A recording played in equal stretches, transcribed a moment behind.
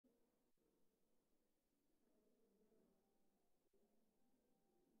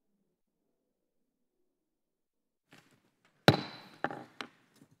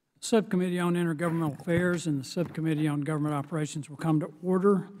Subcommittee on Intergovernmental Affairs and the Subcommittee on Government Operations will come to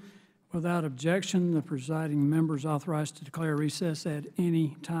order. Without objection, the presiding member is authorized to declare recess at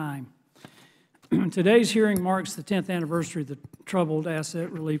any time. Today's hearing marks the 10th anniversary of the Troubled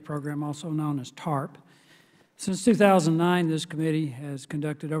Asset Relief Program, also known as TARP. Since 2009, this committee has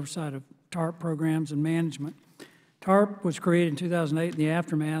conducted oversight of TARP programs and management. TARP was created in 2008 in the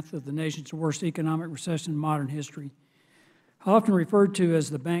aftermath of the nation's worst economic recession in modern history. Often referred to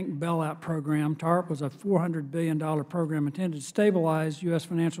as the bank bailout program, TARP was a $400 billion program intended to stabilize U.S.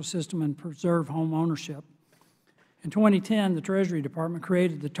 financial system and preserve home ownership. In 2010, the Treasury Department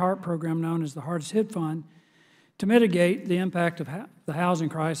created the TARP program known as the Hardest Hit Fund to mitigate the impact of the housing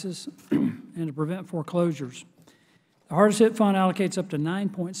crisis and to prevent foreclosures. The Hardest Hit Fund allocates up to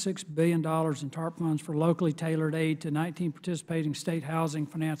 $9.6 billion in TARP funds for locally tailored aid to 19 participating state housing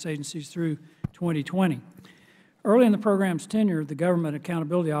finance agencies through 2020. Early in the program's tenure, the Government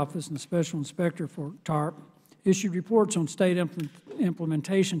Accountability Office and the Special Inspector for TARP issued reports on state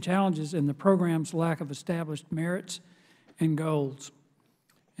implementation challenges and the program's lack of established merits and goals.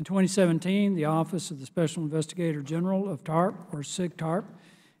 In 2017, the Office of the Special Investigator General of TARP, or SIG-TARP,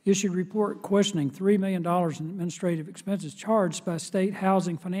 issued a report questioning $3 million in administrative expenses charged by state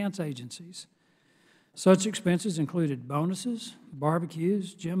housing finance agencies. Such expenses included bonuses,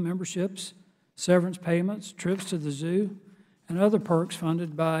 barbecues, gym memberships, severance payments, trips to the zoo, and other perks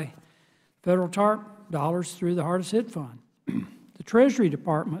funded by federal TARP dollars through the Hardest Hit Fund. The Treasury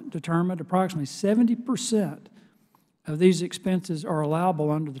Department determined approximately 70% of these expenses are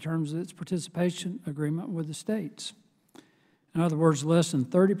allowable under the terms of its participation agreement with the states. In other words, less than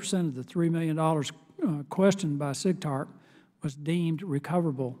 30% of the $3 million questioned by SIG-TARP was deemed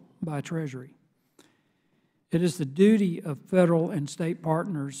recoverable by Treasury. It is the duty of federal and state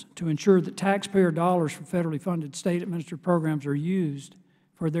partners to ensure that taxpayer dollars for federally funded state-administered programs are used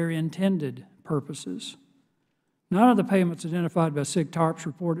for their intended purposes. None of the payments identified by SIG-TARP's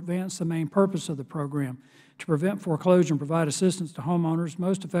report advance the main purpose of the program, to prevent foreclosure and provide assistance to homeowners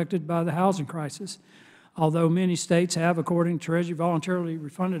most affected by the housing crisis. Although many states have, according to Treasury, voluntarily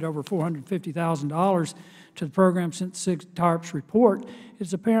refunded over $450,000 to the program since SIG-TARP's report,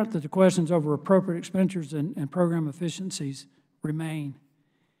 it's apparent that the questions over appropriate expenditures and program efficiencies remain.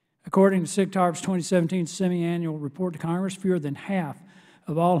 According to SIG-TARP's 2017 semi-annual report to Congress, fewer than half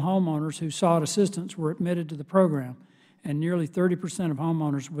of all homeowners who sought assistance were admitted to the program, and nearly 30% of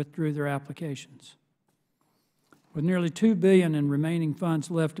homeowners withdrew their applications. With nearly $2 billion in remaining funds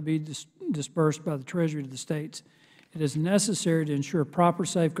left to be dispersed by the Treasury to the states, it is necessary to ensure proper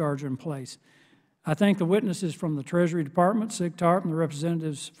safeguards are in place. I thank the witnesses from the Treasury Department, SIG-TARP, and the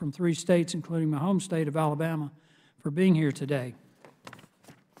representatives from 3 states, including my home state of Alabama, for being here today.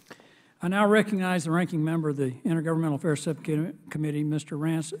 I now recognize the ranking member of the Intergovernmental Affairs Subcommittee, Mr.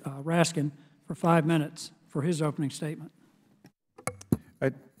 Raskin, for 5 minutes for his opening statement.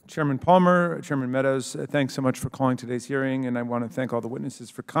 Chairman Palmer, Chairman Meadows, thanks so much for calling today's hearing, and I want to thank all the witnesses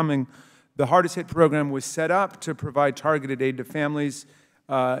for coming. The Hardest Hit program was set up to provide targeted aid to families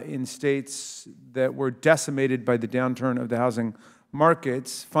in states that were decimated by the downturn of the housing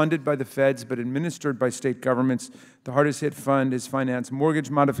markets, funded by the feds but administered by state governments. The Hardest Hit Fund is financed mortgage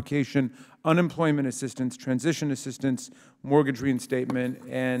modification, unemployment assistance, transition assistance, mortgage reinstatement,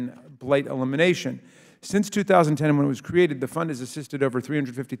 and blight elimination. Since 2010, when it was created, the fund has assisted over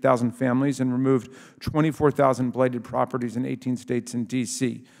 350,000 families and removed 24,000 blighted properties in 18 states and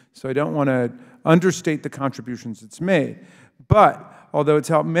D.C. So I don't want to understate the contributions it's made. But although it's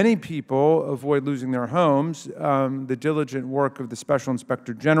helped many people avoid losing their homes, the diligent work of the Special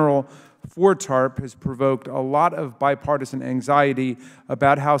Inspector General for TARP has provoked a lot of bipartisan anxiety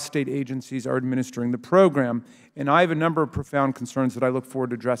about how state agencies are administering the program. And I have a number of profound concerns that I look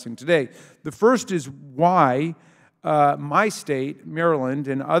forward to addressing today. The first is why my state, Maryland,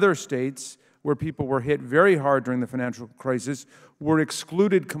 and other states where people were hit very hard during the financial crisis were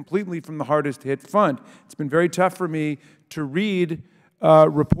excluded completely from the Hardest Hit Fund. It's been very tough for me to read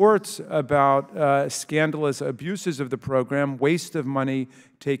reports about scandalous abuses of the program, waste of money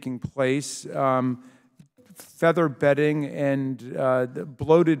taking place, feather bedding, and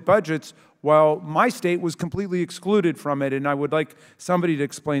bloated budgets, while my state was completely excluded from it. And I would like somebody to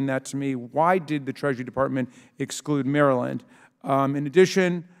explain that to me. Why did the Treasury Department exclude Maryland? In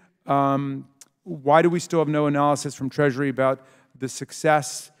addition, why do we still have no analysis from Treasury about the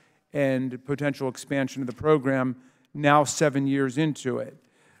success and potential expansion of the program now 7 years into it?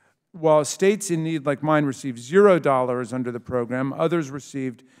 While states in need like mine received $0 under the program, others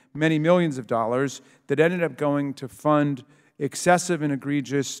received many millions of dollars that ended up going to fund excessive and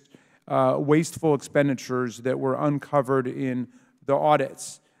egregious wasteful expenditures that were uncovered in the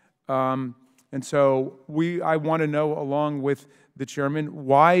audits. And so I want to know, along with the chairman,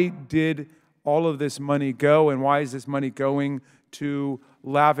 why did all of this money go, and why is this money going to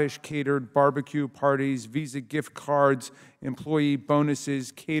lavish catered barbecue parties, Visa gift cards, employee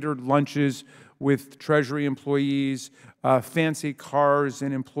bonuses, catered lunches with Treasury employees, fancy cars,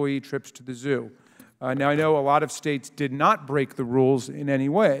 and employee trips to the zoo? Now, I know a lot of states did not break the rules in any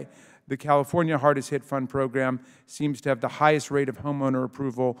way. The California Hardest Hit Fund program seems to have the highest rate of homeowner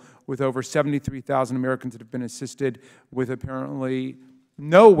approval, with over 73,000 Americans that have been assisted, with apparently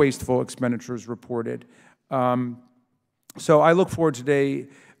no wasteful expenditures reported. So I look forward today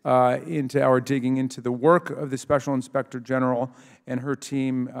into our digging into the work of the Special Inspector General and her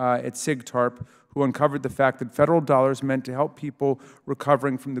team at TARP, who uncovered the fact that federal dollars meant to help people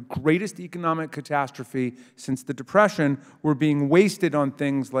recovering from the greatest economic catastrophe since the Depression were being wasted on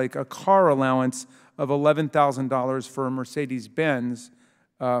things like a car allowance of $11,000 for a Mercedes-Benz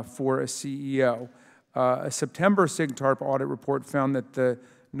for a CEO. A September TARP audit report found that the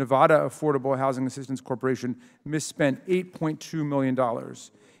Nevada Affordable Housing Assistance Corporation misspent $8.2 million.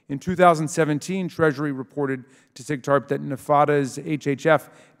 In 2017, Treasury reported to TARP that Nevada's HHF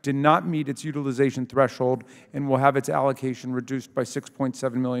did not meet its utilization threshold and will have its allocation reduced by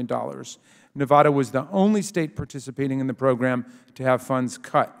 $6.7 million. Nevada was the only state participating in the program to have funds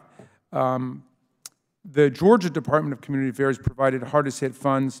cut. The Georgia Department of Community Affairs provided hardest hit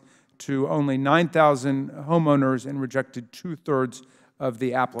funds to only 9,000 homeowners and rejected 2/3 of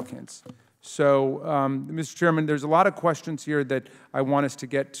the applicants. So, Mr. Chairman, there's a lot of questions here that I want us to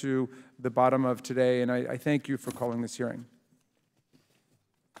get to the bottom of today, and I thank you for calling this hearing.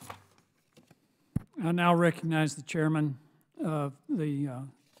 I now recognize the chairman of the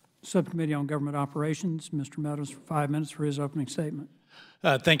Subcommittee on Government Operations, Mr. Meadows, for 5 minutes for his opening statement.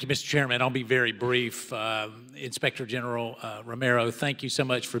 Thank you, Mr. Chairman. I'll be very brief. Inspector General Romero, thank you so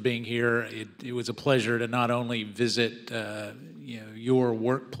much for being here. It was a pleasure to not only visit your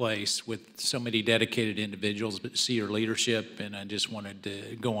workplace with so many dedicated individuals, but see your leadership, and I just wanted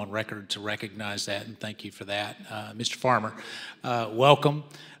to go on record to recognize that, and thank you for that. Mr. Farmer, welcome.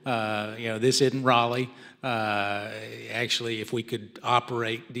 This isn't Raleigh. Actually, if we could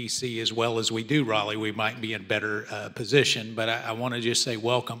operate D.C. as well as we do Raleigh, we might be in a better position. But I want to just say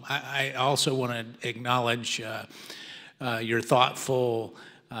welcome. I also want to acknowledge your thoughtful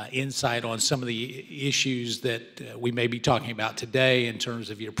insight on some of the issues that we may be talking about today in terms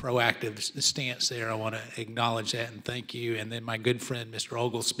of your proactive stance there. I want to acknowledge that and thank you. And then my good friend, Mr.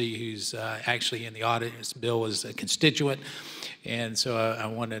 Oglesby, who's actually in the audience. Bill is a constituent. And so I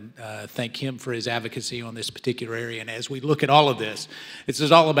want to thank him for his advocacy on this particular area. And as we look at all of this, it's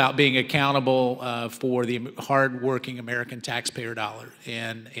all about being accountable for the hard-working American taxpayer dollar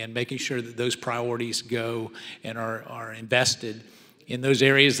and making sure that those priorities go and are invested in those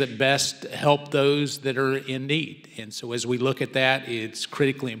areas that best help those that are in need. And so as we look at that, it's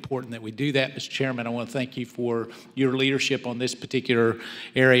critically important that we do that. Mr. Chairman, I want to thank you for your leadership on this particular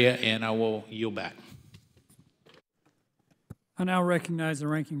area, and I will yield back. I now recognize the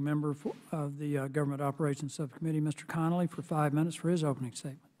ranking member of the Government Operations Subcommittee, Mr. Connolly, for 5 minutes for his opening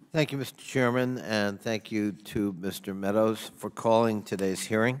statement. Thank you, Mr. Chairman, and thank you to Mr. Meadows for calling today's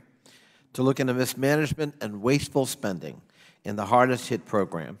hearing to look into mismanagement and wasteful spending in the hardest hit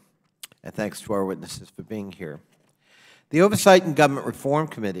program. And thanks to our witnesses for being here. The Oversight and Government Reform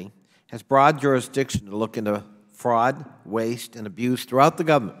Committee has broad jurisdiction to look into fraud, waste, and abuse throughout the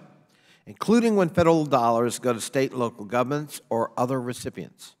government, including when federal dollars go to state and local governments or other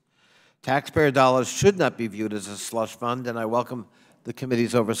recipients. Taxpayer dollars should not be viewed as a slush fund, and I welcome the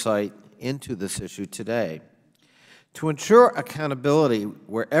committee's oversight into this issue today. To ensure accountability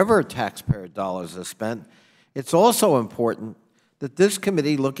wherever taxpayer dollars are spent, it's also important that this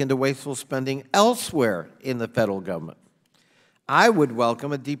committee look into wasteful spending elsewhere in the federal government. I would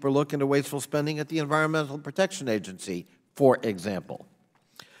welcome a deeper look into wasteful spending at the Environmental Protection Agency, for example.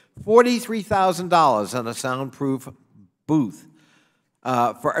 $43,000 on a soundproof booth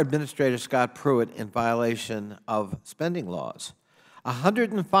for Administrator Scott Pruitt in violation of spending laws.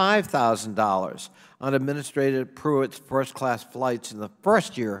 $105,000 on Administrator Pruitt's first-class flights in the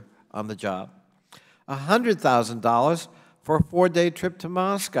first year on the job. $100,000 for a 4-day trip to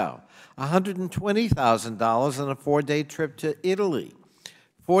Moscow. $120,000 on a 4-day trip to Italy.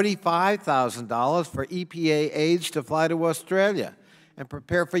 $45,000 for EPA aides to fly to Australia and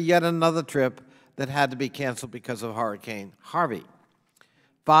prepare for yet another trip that had to be canceled because of Hurricane Harvey.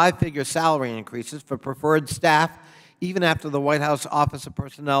 5-figure salary increases for preferred staff even after the White House Office of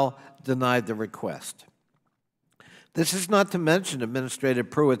Personnel denied the request. This is not to mention Administrator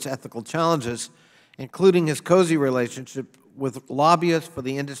Pruitt's ethical challenges, including his cozy relationship with lobbyists for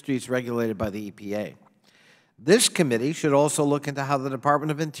the industries regulated by the EPA. This committee should also look into how the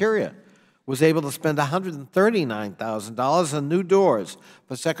Department of Interior was able to spend $139,000 on new doors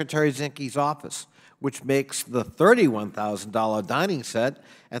for Secretary Zinke's office, which makes the $31,000 dining set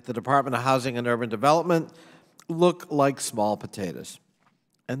at the Department of Housing and Urban Development look like small potatoes.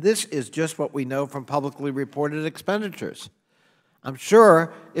 And this is just what we know from publicly reported expenditures. I'm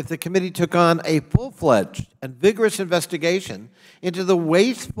sure if the committee took on a full-fledged and vigorous investigation into the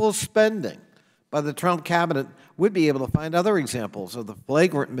wasteful spending by the Trump cabinet, we'd be able to find other examples of the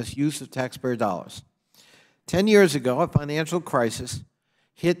flagrant misuse of taxpayer dollars. 10 years ago, a financial crisis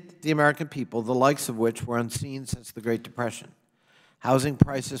hit the American people, the likes of which were unseen since the Great Depression. Housing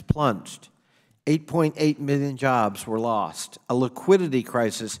prices plunged. 8.8 million jobs were lost. A liquidity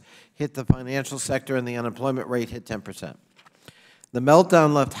crisis hit the financial sector, and the unemployment rate hit 10%. The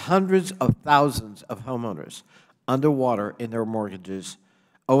meltdown left hundreds of thousands of homeowners underwater in their mortgages,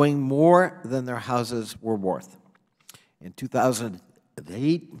 owing more than their houses were worth. In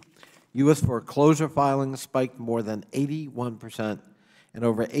 2008, U.S. foreclosure filings spiked more than 81%, and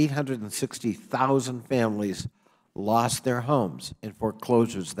over 860,000 families lost their homes in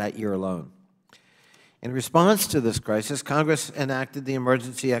foreclosures that year alone. In response to this crisis, Congress enacted the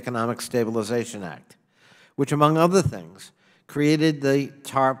Emergency Economic Stabilization Act, which, among other things, created the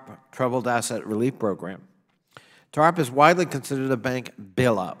TARP Troubled Asset Relief Program. TARP is widely considered a bank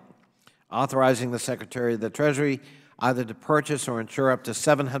bailout, authorizing the Secretary of the Treasury either to purchase or insure up to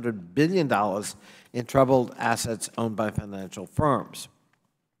 $700 billion in troubled assets owned by financial firms.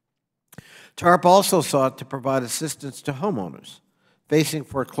 TARP also sought to provide assistance to homeowners facing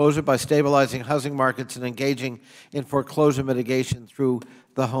foreclosure by stabilizing housing markets and engaging in foreclosure mitigation through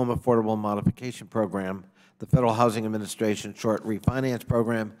the Home Affordable Modification Program, the Federal Housing Administration Short Refinance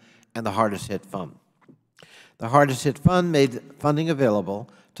Program, and the Hardest Hit Fund. The Hardest Hit Fund made funding available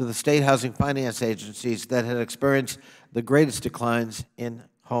to the state housing finance agencies that had experienced the greatest declines in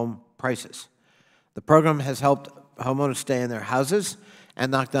home prices. The program has helped homeowners stay in their houses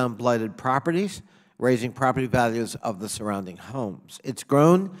and knock down blighted properties, raising property values of the surrounding homes. It's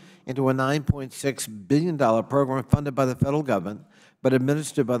grown into a $9.6 billion program funded by the federal government, but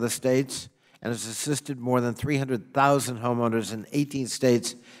administered by the states, and has assisted more than 300,000 homeowners in 18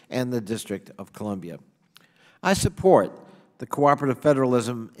 states and the District of Columbia. I support the cooperative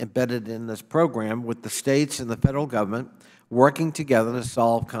federalism embedded in this program, with the states and the federal government working together to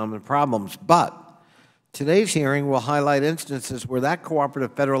solve common problems. But today's hearing will highlight instances where that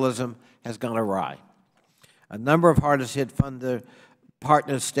cooperative federalism has gone awry. A number of hardest-hit funder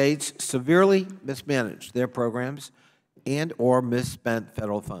partner states severely mismanaged their programs and or misspent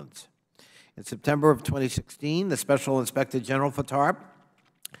federal funds. In September of 2016, the Special Inspector General for TARP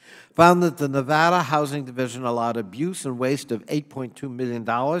found that the Nevada Housing Division allowed abuse and waste of $8.2 million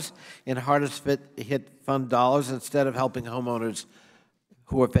in hardest-hit fund dollars instead of helping homeowners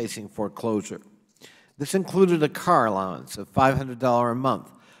who were facing foreclosure. This included a car allowance of $500 a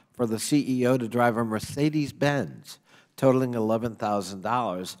month for the CEO to drive a Mercedes-Benz, totaling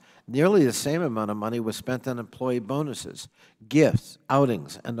 $11,000. Nearly the same amount of money was spent on employee bonuses, gifts,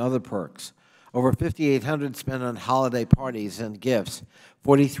 outings, and other perks. Over $5,800 spent on holiday parties and gifts,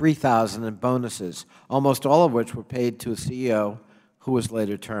 $43,000 in bonuses, almost all of which were paid to a CEO who was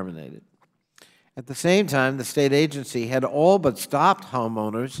later terminated. At the same time, the state agency had all but stopped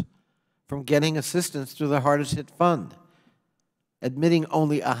homeowners from getting assistance through the Hardest Hit Fund, admitting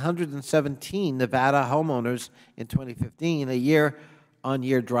only 117 Nevada homeowners in 2015, a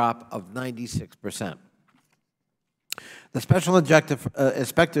year-on-year drop of 96%. The Special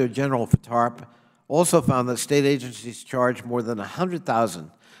Inspector General for TARP also found that state agencies charged more than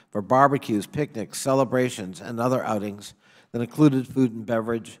 $100,000 for barbecues, picnics, celebrations, and other outings that included food and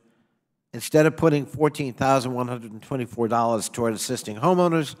beverage. Instead of putting $14,124 toward assisting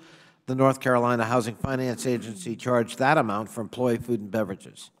homeowners, the North Carolina Housing Finance Agency charged that amount for employee food and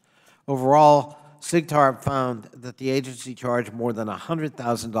beverages. Overall, SIGTARP found that the agency charged more than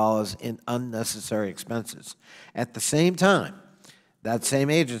 $100,000 in unnecessary expenses. At the same time, that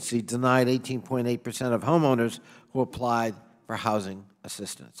same agency denied 18.8% of homeowners who applied for housing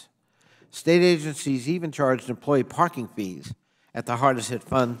assistance. State agencies even charged employee parking fees at the Hardest Hit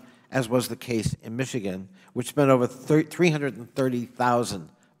Fund, as was the case in Michigan, which spent over $330,000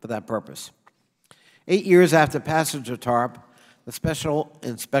 for that purpose. 8 years after passage of TARP, the Special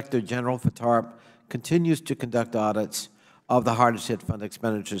Inspector General for TARP continues to conduct audits of the Hardest Hit Fund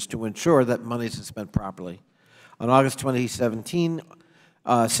expenditures to ensure that monies are spent properly. On August 2017,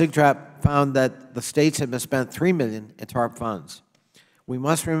 SIGTARP found that the states had misspent $3 million in TARP funds. We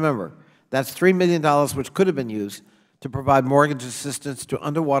must remember that's $3 million which could have been used to provide mortgage assistance to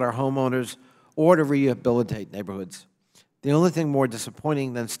underwater homeowners or to rehabilitate neighborhoods. The only thing more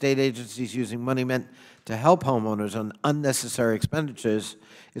disappointing than state agencies using money meant to help homeowners on unnecessary expenditures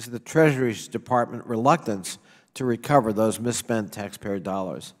is the Treasury's Department reluctance to recover those misspent taxpayer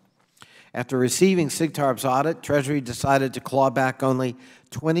dollars. After receiving TARP's audit, Treasury decided to claw back only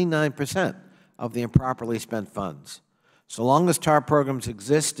 29% of the improperly spent funds. So long as TARP programs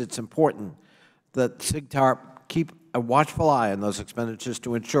exist, it's important that TARP keep a watchful eye on those expenditures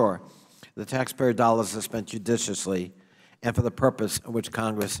to ensure the taxpayer dollars are spent judiciously and for the purpose in which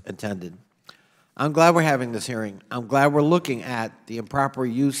Congress intended. I'm glad we're having this hearing. I'm glad we're looking at the improper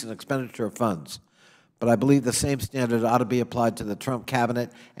use and expenditure of funds. But I believe the same standard ought to be applied to the Trump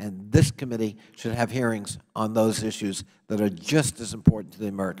cabinet, and this committee should have hearings on those issues that are just as important to the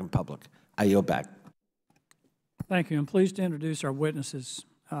American public. I yield back. Thank you. I'm pleased to introduce our witnesses.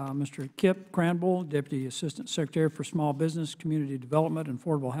 Mr. Kip Cranbull, Deputy Assistant Secretary for Small Business, Community Development, and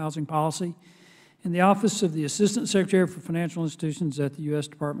Affordable Housing Policy in the Office of the Assistant Secretary for Financial Institutions at the U.S.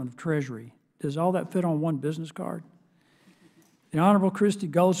 Department of Treasury. Does all that fit on one business card? The Honorable Christy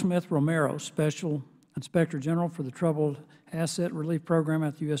Goldsmith Romero, Special Inspector General for the Troubled Asset Relief Program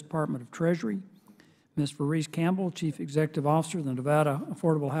at the U.S. Department of Treasury. Ms. Verice Campbell, Chief Executive Officer of the Nevada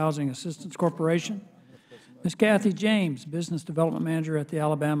Affordable Housing Assistance Corporation. Ms. Kathy James, Business Development Manager at the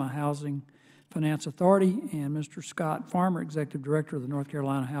Alabama Housing Finance Authority, and Mr. Scott Farmer, Executive Director of the North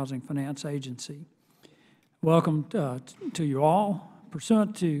Carolina Housing Finance Agency. Welcome to you all.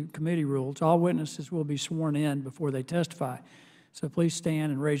 Pursuant to committee rules, all witnesses will be sworn in before they testify. So please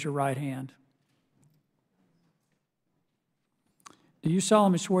stand and raise your right hand. Do you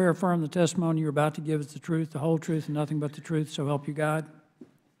solemnly swear or affirm the testimony you're about to give is the truth, the whole truth, and nothing but the truth, so help you God?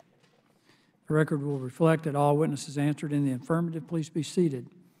 The record will reflect that all witnesses answered in the affirmative. Please be seated.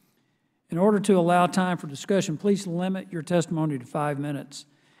 In order to allow time for discussion, please limit your testimony to 5 minutes.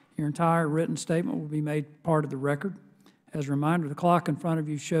 Your entire written statement will be made part of the record. As a reminder, the clock in front of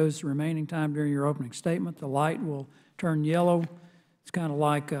you shows the remaining time during your opening statement. The light will turn yellow. It's kind of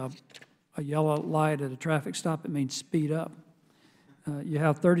like a yellow light at a traffic stop. It means speed up. You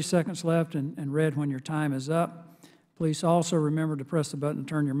have 30 seconds left and red when your time is up. Please also remember to press the button and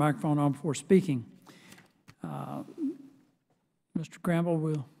turn your microphone on before speaking. Mr. Cranbull,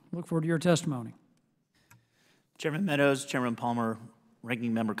 we'll look forward to your testimony. Chairman Meadows, Chairman Palmer,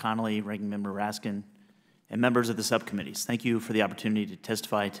 Ranking Member Connolly, Ranking Member Raskin, and members of the subcommittees, thank you for the opportunity to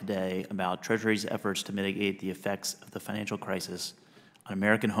testify today about Treasury's efforts to mitigate the effects of the financial crisis on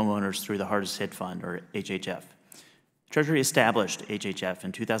American homeowners through the Hardest Hit Fund, or HHF. Treasury established HHF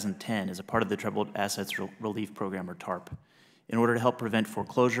in 2010 as a part of the Troubled Assets Relief Program, or TARP, in order to help prevent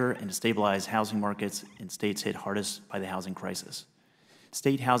foreclosure and to stabilize housing markets in states hit hardest by the housing crisis.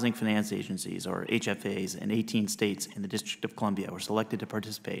 State housing finance agencies, or HFAs, in 18 states in the District of Columbia were selected to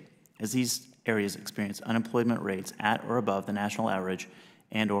participate, as these areas experienced unemployment rates at or above the national average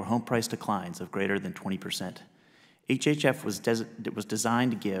and/or home price declines of greater than 20%. HHF was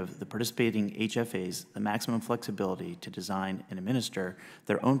designed to give the participating HFAs the maximum flexibility to design and administer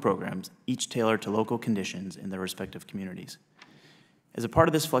their own programs, each tailored to local conditions in their respective communities. As a part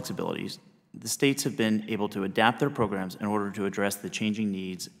of this flexibility, the states have been able to adapt their programs in order to address the changing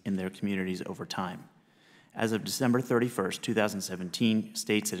needs in their communities over time. As of December 31st, 2017,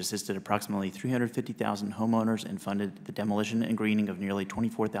 states had assisted approximately 350,000 homeowners and funded the demolition and greening of nearly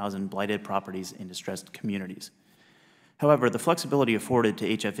 24,000 blighted properties in distressed communities. However, the flexibility afforded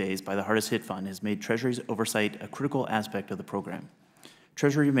to HFAs by the Hardest Hit Fund has made Treasury's oversight a critical aspect of the program.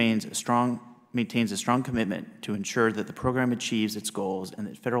 Treasury maintains a strong commitment to ensure that the program achieves its goals and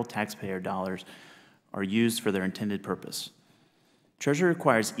that federal taxpayer dollars are used for their intended purpose. Treasury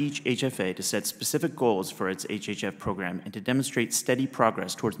requires each HFA to set specific goals for its HHF program and to demonstrate steady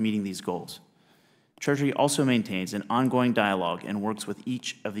progress towards meeting these goals. Treasury also maintains an ongoing dialogue and works with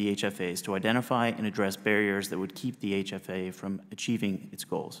each of the HFAs to identify and address barriers that would keep the HFA from achieving its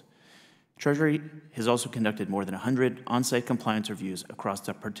goals. Treasury has also conducted more than 100 on-site compliance reviews across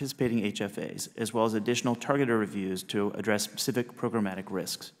the participating HFAs, as well as additional targeted reviews to address specific programmatic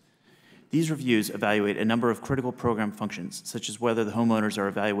risks. These reviews evaluate a number of critical program functions, such as whether the homeowners are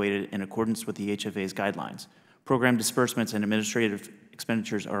evaluated in accordance with the HFA's guidelines, program disbursements and administrative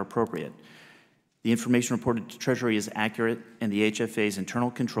expenditures are appropriate, the information reported to Treasury is accurate, and the HFA's internal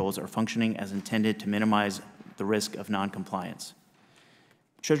controls are functioning as intended to minimize the risk of noncompliance.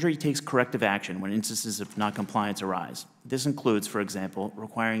 Treasury takes corrective action when instances of noncompliance arise. This includes, for example,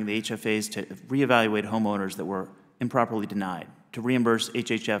 requiring the HFAs to reevaluate homeowners that were improperly denied, to reimburse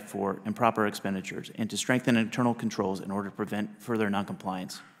HHF for improper expenditures, and to strengthen internal controls in order to prevent further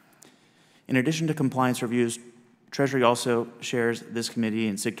noncompliance. In addition to compliance reviews, Treasury also shares this committee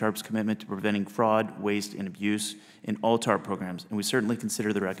and SIGTARP's commitment to preventing fraud, waste, and abuse in all TARP programs, and we certainly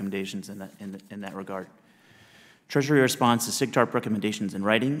consider the recommendations in that regard. Treasury responds to SIGTARP recommendations in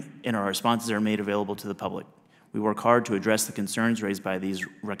writing, and our responses are made available to the public. We work hard to address the concerns raised by these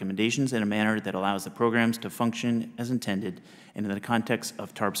recommendations in a manner that allows the programs to function as intended and in the context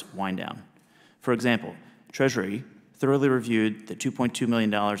of TARP's wind-down. For example, Treasury thoroughly reviewed the $2.2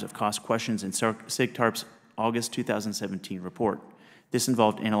 million of cost questions in SIGTARP's August 2017 report. This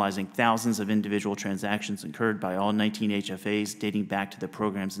involved analyzing thousands of individual transactions incurred by all 19 HFAs dating back to the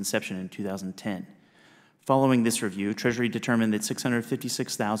program's inception in 2010. Following this review, Treasury determined that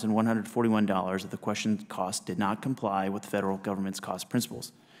 $656,141 of the questioned cost did not comply with the federal government's cost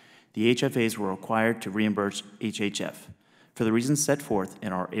principles. The HFAs were required to reimburse HHF. For the reasons set forth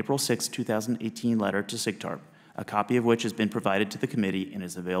in our April 6, 2018 letter to SIGTARP, a copy of which has been provided to the committee and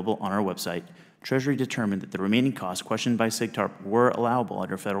is available on our website, Treasury determined that the remaining costs questioned by SIGTARP were allowable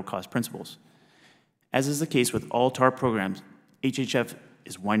under federal cost principles. As is the case with all TARP programs, HHF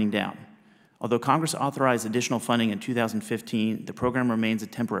is winding down. Although Congress authorized additional funding in 2015, the program remains a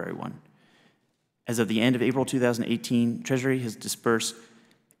temporary one. As of the end of April 2018, Treasury has disbursed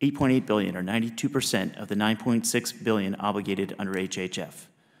 $8.8 billion, or 92% of the $9.6 billion obligated under HHF.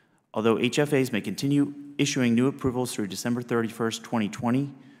 Although HFAs may continue issuing new approvals through December 31st,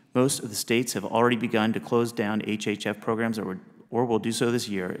 2020, most of the states have already begun to close down HHF programs or will do so this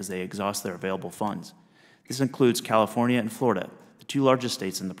year as they exhaust their available funds. This includes California and Florida, the two largest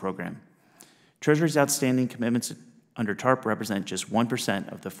states in the program. Treasury's outstanding commitments under TARP represent just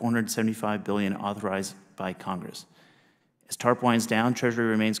 1% of the $475 billion authorized by Congress. As TARP winds down, Treasury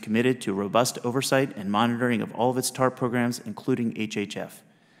remains committed to robust oversight and monitoring of all of its TARP programs, including HHF.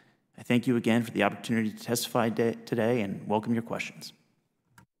 I thank you again for the opportunity to testify today and welcome your questions.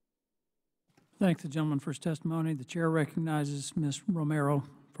 Thank the gentleman for his testimony. The chair recognizes Ms. Romero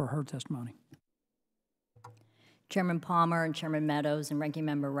for her testimony. Chairman Palmer and Chairman Meadows and Ranking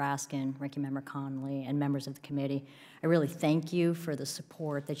Member Raskin, Ranking Member Connolly, and members of the committee, I really thank you for the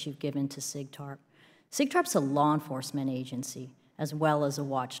support that you've given to SIGTARP. SIGTARP's a law enforcement agency as well as a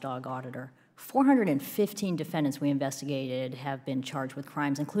watchdog auditor. 415 defendants we investigated have been charged with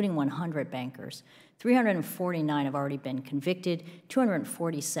crimes, including 100 bankers. 349 have already been convicted,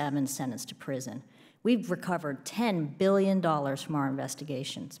 247 sentenced to prison. We've recovered $10 billion from our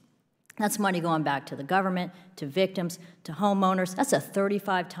investigations. That's money going back to the government, to victims, to homeowners. That's a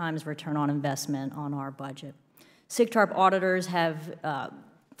 35 times return on investment on our budget. SIGTARP auditors have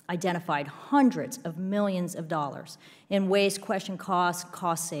identified hundreds of millions of dollars in waste, question costs,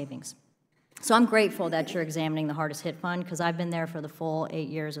 cost savings. So I'm grateful that you're examining the Hardest Hit Fund because I've been there for the full 8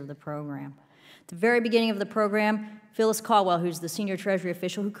 years of the program. At the very beginning of the program, Phyllis Caldwell, who's the senior Treasury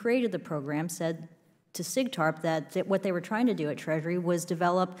official who created the program, said to SIGTARP that what they were trying to do at Treasury was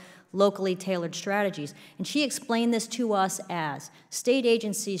develop locally tailored strategies. And she explained this to us as state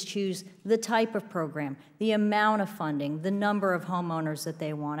agencies choose the type of program, the amount of funding, the number of homeowners that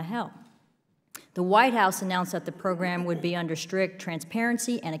they want to help. The White House announced that the program would be under strict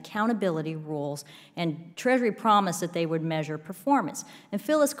transparency and accountability rules, and Treasury promised that they would measure performance. And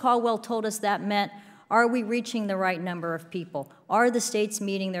Phyllis Caldwell told us that meant, are we reaching the right number of people? Are the states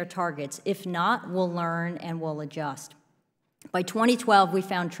meeting their targets? If not, we'll learn and we'll adjust. By 2012, we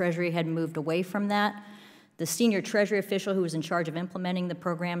found Treasury had moved away from that. The senior Treasury official who was in charge of implementing the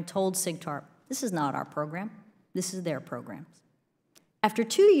program told SIGTARP, this is not our program, this is their program. After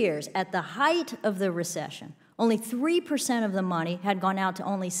 2 years, at the height of the recession, only 3% of the money had gone out to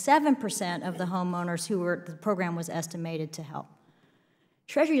only 7% of the homeowners who the program was estimated to help.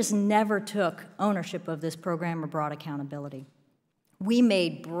 Treasury just never took ownership of this program or brought accountability. We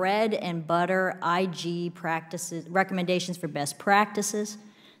made bread and butter IG practices, recommendations for best practices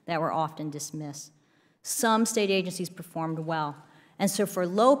that were often dismissed. Some state agencies performed well. And so for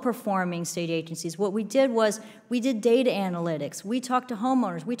low-performing state agencies, what we did was we did data analytics. We talked to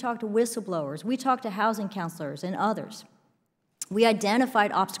homeowners. We talked to whistleblowers. We talked to housing counselors and others. We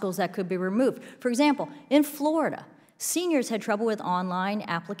identified obstacles that could be removed. For example, in Florida, seniors had trouble with online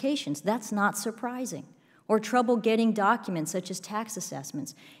applications. That's not surprising. Or trouble getting documents such as tax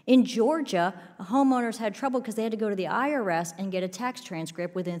assessments. In Georgia, homeowners had trouble because they had to go to the IRS and get a tax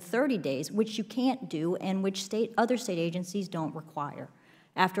transcript within 30 days, which you can't do and which other state agencies don't require.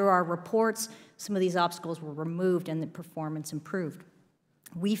 After our reports, some of these obstacles were removed and the performance improved.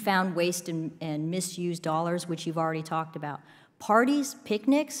 We found waste and misused dollars, which you've already talked about. Parties,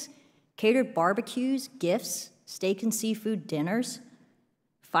 picnics, catered barbecues, gifts, steak and seafood dinners,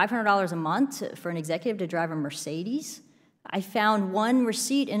 $500 a month for an executive to drive a Mercedes. I found one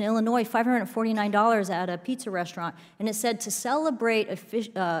receipt in Illinois, $549 at a pizza restaurant, and it said to celebrate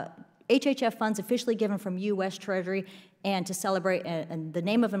HHF funds officially given from U.S. Treasury and to celebrate the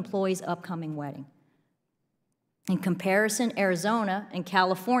name of employee's upcoming wedding. In comparison, Arizona and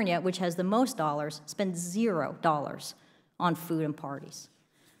California, which has the most dollars, spend $0 on food and parties.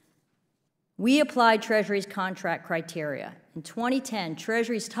 We applied Treasury's contract criteria. In 2010,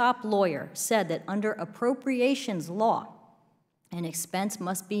 Treasury's top lawyer said that under appropriations law, an expense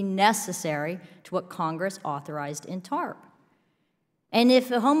must be necessary to what Congress authorized in TARP. And if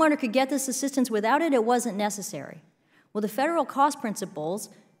a homeowner could get this assistance without it, it wasn't necessary. Well, the federal cost principles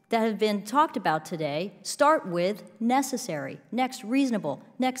that have been talked about today start with necessary, next reasonable,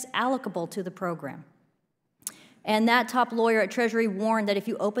 next allocable to the program. And that top lawyer at Treasury warned that if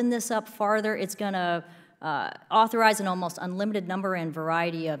you open this up farther, it's going to authorize an almost unlimited number and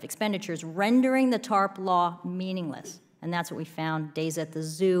variety of expenditures, rendering the TARP law meaningless. And that's what we found: days at the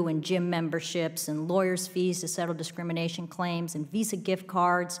zoo and gym memberships and lawyers' fees to settle discrimination claims and Visa gift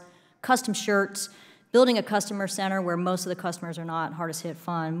cards, custom shirts, building a customer center where most of the customers are not hardest hit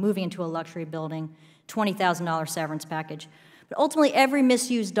fund, moving into a luxury building, $20,000 severance package. But ultimately, every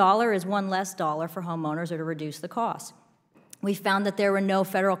misused dollar is one less dollar for homeowners or to reduce the cost. We found that there were no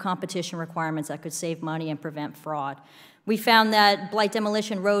federal competition requirements that could save money and prevent fraud. We found that blight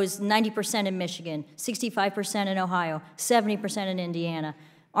demolition rose 90% in Michigan, 65% in Ohio, 70% in Indiana.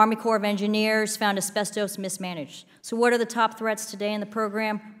 Army Corps of Engineers found asbestos mismanaged. So what are the top threats today in the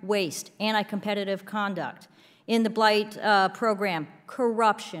program? Waste, anti-competitive conduct. In the blight program,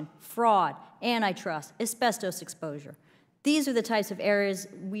 corruption, fraud, antitrust, asbestos exposure. These are the types of areas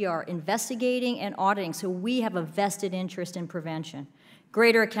we are investigating and auditing, so we have a vested interest in prevention.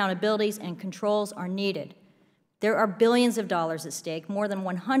 Greater accountabilities and controls are needed. There are billions of dollars at stake. More than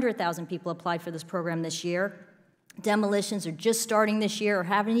 100,000 people applied for this program this year. Demolitions are just starting this year or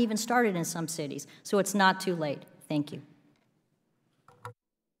haven't even started in some cities, so it's not too late. Thank you.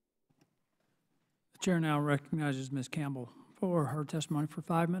 The chair now recognizes Ms. Campbell for her testimony for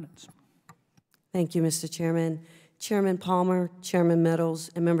 5 minutes. Thank you, Mr. Chairman. Chairman Palmer, Chairman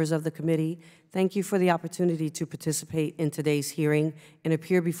Meadows, and members of the committee, thank you for the opportunity to participate in today's hearing and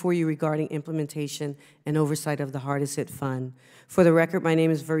appear before you regarding implementation and oversight of the Hardest Hit Fund. For the record, my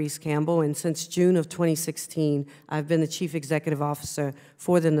name is Verice Campbell, and since June of 2016, I've been the Chief Executive Officer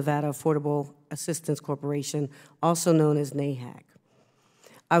for the Nevada Affordable Assistance Corporation, also known as NAHAC.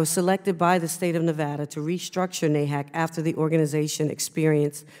 I was selected by the state of Nevada to restructure NAHAC after the organization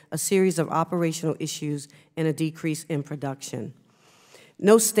experienced a series of operational issues and a decrease in production.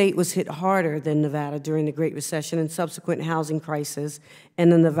 No state was hit harder than Nevada during the Great Recession and subsequent housing crisis,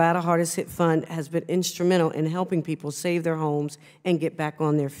 and the Nevada Hardest Hit Fund has been instrumental in helping people save their homes and get back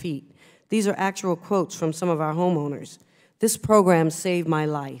on their feet. These are actual quotes from some of our homeowners. "This program saved my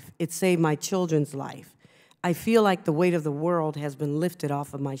life. It saved my children's life. I feel like the weight of the world has been lifted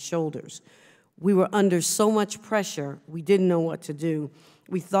off of my shoulders. We were under so much pressure, we didn't know what to do.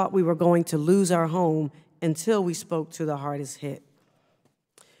 We thought we were going to lose our home until we spoke to the hardest hit."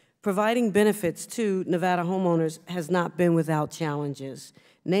 Providing benefits to Nevada homeowners has not been without challenges.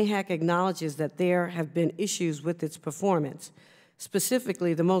 NAHAC acknowledges that there have been issues with its performance.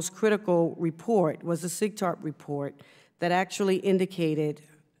 Specifically, the most critical report was the SIGTARP report that actually indicated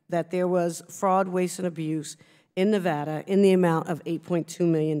that there was fraud, waste, and abuse in Nevada in the amount of $8.2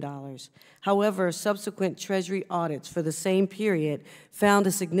 million. However, subsequent Treasury audits for the same period found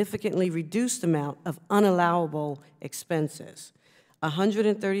a significantly reduced amount of unallowable expenses,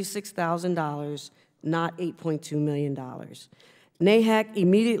 $136,000, not $8.2 million. NAHAC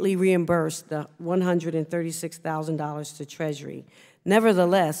immediately reimbursed the $136,000 to Treasury.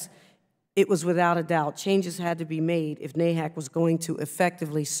 Nevertheless, it was without a doubt changes had to be made if NAHAC was going to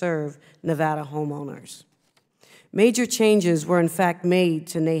effectively serve Nevada homeowners. Major changes were in fact made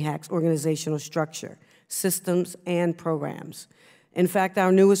to NAHAC's organizational structure, systems, and programs. In fact,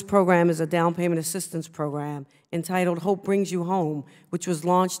 our newest program is a down payment assistance program entitled Hope Brings You Home, which was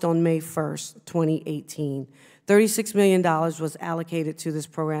launched on May 1st, 2018. $36 million was allocated to this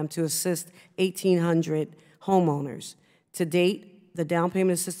program to assist 1,800 homeowners. To date, the down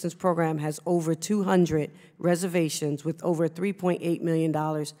payment assistance program has over 200 reservations with over $3.8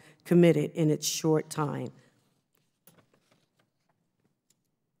 million committed in its short time.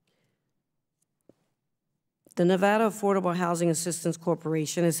 The Nevada Affordable Housing Assistance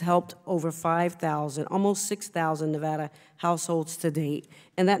Corporation has helped over 5,000, almost 6,000 Nevada households to date,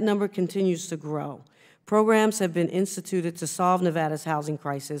 and that number continues to grow. Programs have been instituted to solve Nevada's housing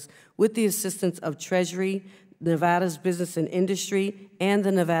crisis with the assistance of Treasury, Nevada's Business and Industry, and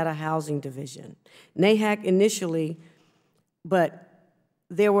the Nevada Housing Division. NAHAC initially but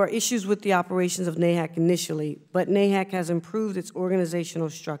there were issues with the operations of NAHAC initially, but NAHAC has improved its organizational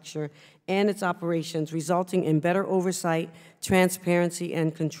structure and its operations, resulting in better oversight, transparency,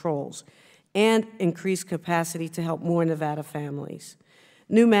 and controls, and increased capacity to help more Nevada families.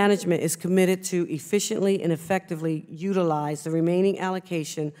 New management is committed to efficiently and effectively utilize the remaining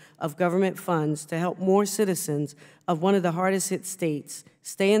allocation of government funds to help more citizens of one of the hardest hit states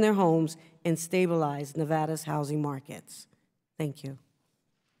stay in their homes and stabilize Nevada's housing markets. Thank you.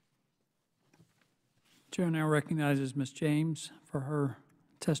 Chair now recognizes Ms. James for her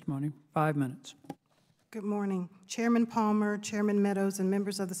testimony. 5 minutes. Good morning. Chairman Palmer, Chairman Meadows, and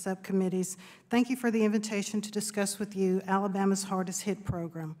members of the subcommittees, thank you for the invitation to discuss with you Alabama's Hardest Hit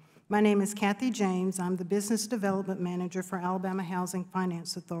program. My name is Kathy James. I'm the Business Development Manager for Alabama Housing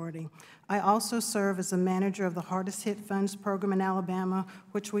Finance Authority. I also serve as a manager of the Hardest Hit Funds program in Alabama,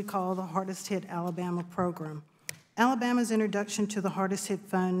 which we call the Hardest Hit Alabama program. Alabama's introduction to the Hardest Hit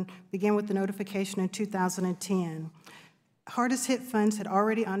Fund began with the notification in 2010. Hardest Hit Funds had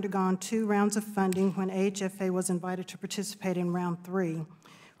already undergone 2 rounds of funding when AHFA was invited to participate in round 3.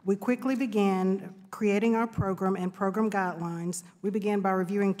 We quickly began creating our program and program guidelines. We began by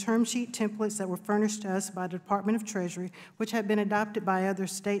reviewing term sheet templates that were furnished to us by the Department of Treasury, which had been adopted by other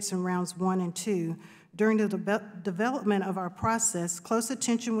states in rounds 1 and 2. During the development of our process, close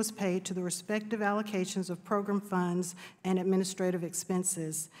attention was paid to the respective allocations of program funds and administrative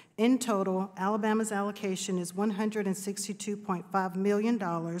expenses. In total, Alabama's allocation is $162.5 million, and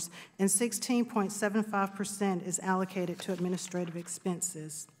 16.75% is allocated to administrative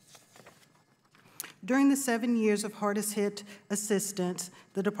expenses. During the 7 years of hardest hit assistance,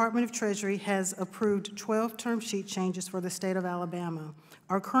 the Department of Treasury has approved 12 term sheet changes for the state of Alabama.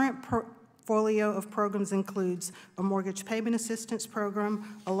 Our current portfolio of programs includes a mortgage payment assistance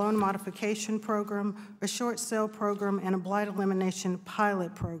program, a loan modification program, a short sale program, and a blight elimination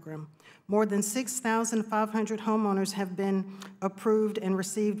pilot program. More than 6,500 homeowners have been approved and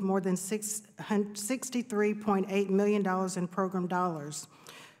received more than $63.8 million in program dollars.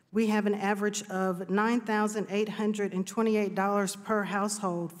 We have an average of $9,828 per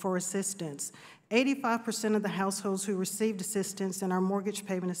household for assistance. 85% of the households who received assistance in our mortgage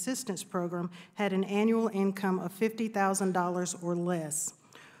payment assistance program had an annual income of $50,000 or less.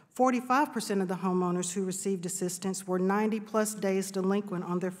 45% of the homeowners who received assistance were 90-plus days delinquent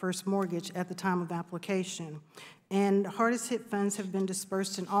on their first mortgage at the time of application. And hardest hit funds have been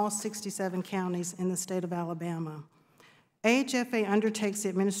dispersed in all 67 counties in the state of Alabama. AHFA undertakes the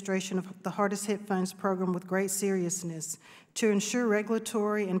administration of the Hardest Hit Funds program with great seriousness. To ensure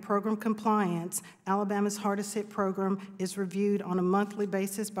regulatory and program compliance, Alabama's Hardest Hit program is reviewed on a monthly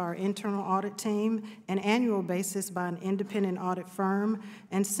basis by our internal audit team, an annual basis by an independent audit firm,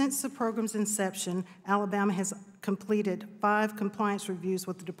 and since the program's inception, Alabama has completed 5 compliance reviews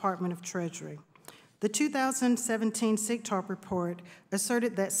with the Department of Treasury. The 2017 TARP report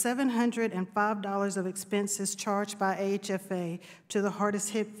asserted that $705 of expenses charged by AHFA to the Hardest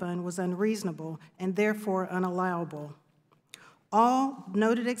Hit Fund was unreasonable and therefore unallowable. All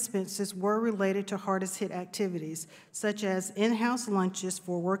noted expenses were related to hardest hit activities, such as in-house lunches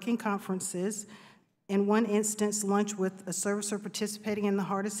for working conferences, in one instance, lunch with a servicer participating in the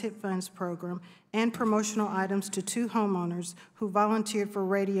Hardest Hit Funds program, and promotional items to 2 homeowners who volunteered for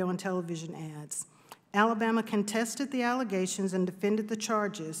radio and television ads. Alabama contested the allegations and defended the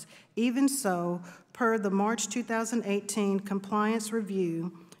charges. Even so, per the March 2018 compliance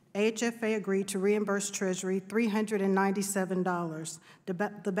review, AHFA agreed to reimburse Treasury $397.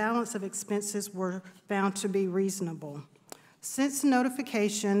 The balance of expenses were found to be reasonable. Since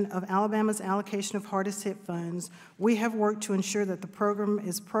notification of Alabama's allocation of hardest hit funds, we have worked to ensure that the program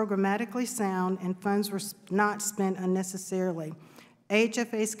is programmatically sound and funds were not spent unnecessarily.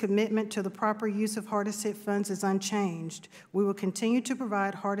 AHFA's commitment to the proper use of hardest hit funds is unchanged. We will continue to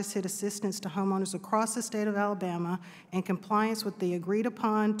provide hardest hit assistance to homeowners across the state of Alabama in compliance with the agreed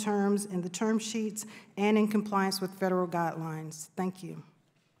upon terms in the term sheets and in compliance with federal guidelines. Thank you.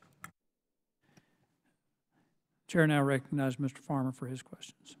 Chair now recognizes Mr. Farmer for his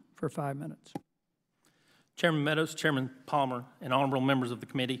questions for 5 minutes. Chairman Meadows, Chairman Palmer, and honorable members of the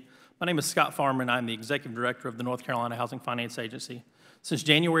committee, my name is Scott Farmer, and I'm the Executive Director of the North Carolina Housing Finance Agency. Since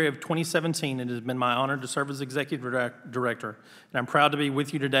January of 2017, it has been my honor to serve as Executive Director, and I'm proud to be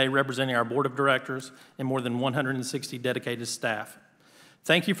with you today representing our Board of Directors and more than 160 dedicated staff.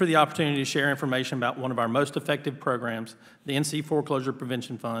 Thank you for the opportunity to share information about one of our most effective programs, the NC Foreclosure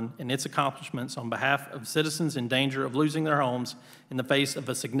Prevention Fund, and its accomplishments on behalf of citizens in danger of losing their homes in the face of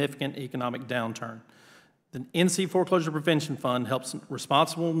a significant economic downturn. The NC Foreclosure Prevention Fund helps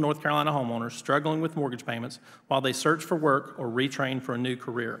responsible North Carolina homeowners struggling with mortgage payments while they search for work or retrain for a new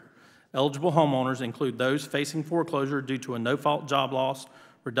career. Eligible homeowners include those facing foreclosure due to a no-fault job loss,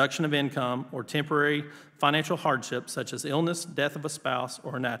 reduction of income, or temporary financial hardship such as illness, death of a spouse,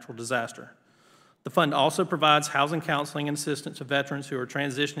 or a natural disaster. The fund also provides housing counseling and assistance to veterans who are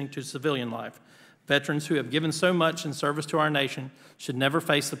transitioning to civilian life. Veterans who have given so much in service to our nation should never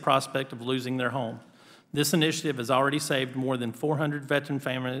face the prospect of losing their home. This initiative has already saved more than 400 veteran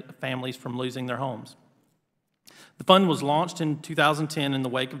families from losing their homes. The fund was launched in 2010 in the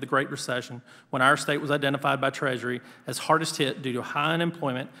wake of the Great Recession, when our state was identified by Treasury as hardest hit due to high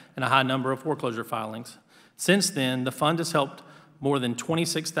unemployment and a high number of foreclosure filings. Since then, the fund has helped more than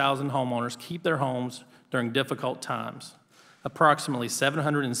 26,000 homeowners keep their homes during difficult times. Approximately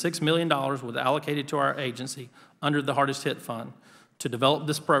 $706 million was allocated to our agency under the Hardest Hit Fund. To develop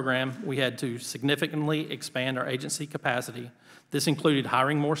this program, we had to significantly expand our agency capacity. This included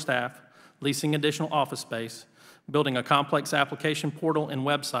hiring more staff, leasing additional office space, building a complex application portal and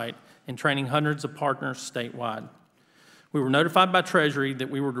website, and training hundreds of partners statewide. We were notified by Treasury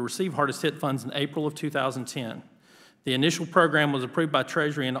that we were to receive Hardest Hit funds in April of 2010. The initial program was approved by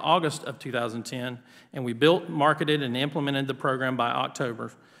Treasury in August of 2010, and we built, marketed, and implemented the program by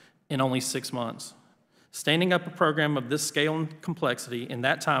October in only 6 months. Standing up a program of this scale and complexity in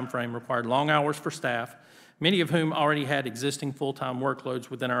that time frame required long hours for staff, many of whom already had existing full-time workloads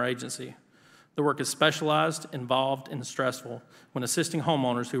within our agency. The work is specialized, involved, and stressful when assisting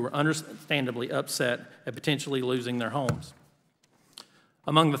homeowners who were understandably upset at potentially losing their homes.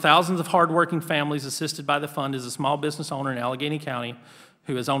 Among the thousands of hardworking families assisted by the fund is a small business owner in Allegheny County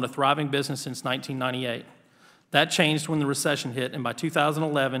who has owned a thriving business since 1998. That changed when the recession hit, and by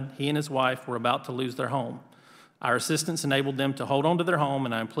 2011, he and his wife were about to lose their home. Our assistance enabled them to hold on to their home,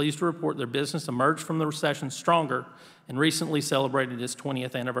 and I am pleased to report their business emerged from the recession stronger and recently celebrated its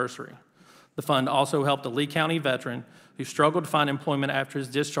 20th anniversary. The fund also helped a Lee County veteran who struggled to find employment after his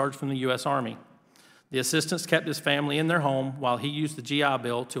discharge from the U.S. Army. The assistance kept his family in their home while he used the GI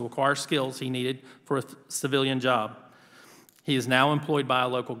Bill to acquire skills he needed for a civilian job. He is now employed by a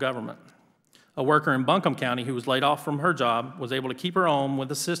local government. A worker in Buncombe County who was laid off from her job was able to keep her home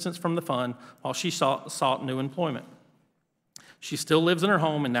with assistance from the fund while she sought new employment. She still lives in her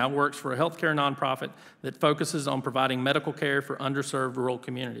home and now works for a healthcare nonprofit that focuses on providing medical care for underserved rural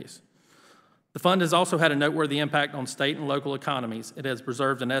communities. The fund has also had a noteworthy impact on state and local economies. It has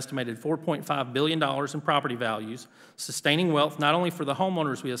preserved an estimated $4.5 billion in property values, sustaining wealth not only for the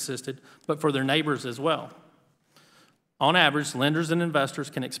homeowners we assisted, but for their neighbors as well. On average, lenders and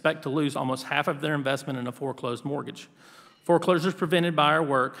investors can expect to lose almost half of their investment in a foreclosed mortgage. Foreclosures prevented by our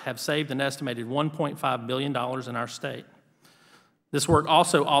work have saved an estimated $1.5 billion in our state. This work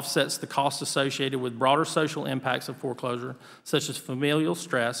also offsets the costs associated with broader social impacts of foreclosure, such as familial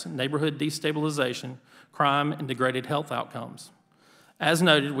stress, neighborhood destabilization, crime, and degraded health outcomes. As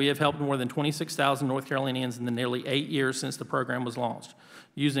noted, we have helped more than 26,000 North Carolinians in the nearly 8 years since the program was launched,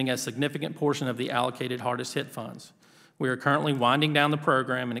 using a significant portion of the allocated hardest hit funds. We are currently winding down the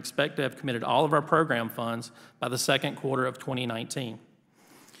program and expect to have committed all of our program funds by the second quarter of 2019.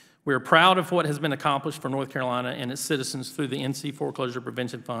 We are proud of what has been accomplished for North Carolina and its citizens through the NC Foreclosure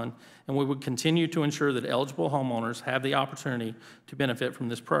Prevention Fund, and we will continue to ensure that eligible homeowners have the opportunity to benefit from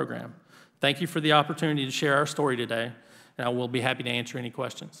this program. Thank you for the opportunity to share our story today, and I will be happy to answer any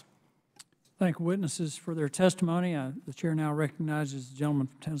questions. Thank witnesses for their testimony. The chair now recognizes the gentleman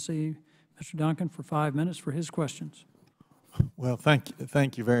from Tennessee, Mr. Duncan, for 5 minutes for his questions. Well,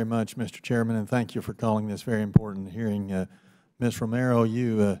 thank you very much, Mr. Chairman, and thank you for calling this very important hearing. Ms. Romero,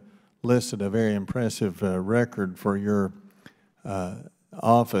 you listed a very impressive record for your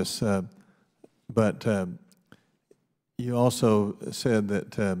office, but you also said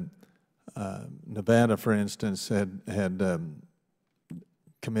that Nevada, for instance, had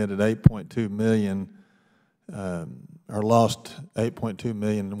committed $8.2 million or lost $8.2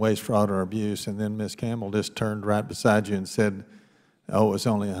 million in waste, fraud, or abuse, and then Ms. Campbell just turned right beside you and said, "Oh, it was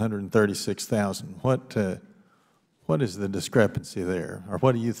only $136,000." What is the discrepancy there, or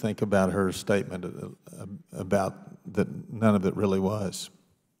what do you think about her statement about that none of it really was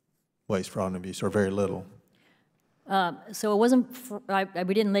waste, fraud, and abuse, or very little? So it wasn't.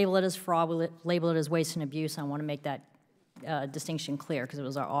 We didn't label it as fraud. We label it as waste and abuse. I want to make that distinction clear because it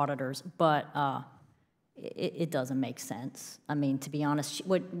was our auditors, but. It doesn't make sense. I mean, to be honest,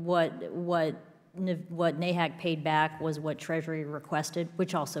 what NAHAC paid back was what Treasury requested,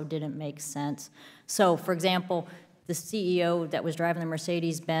 which also didn't make sense. So, for example, the CEO that was driving the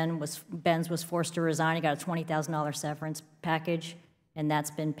Mercedes-Benz was forced to resign. He got a $20,000 severance package, and that's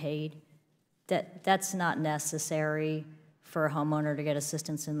been paid. that's not necessary for a homeowner to get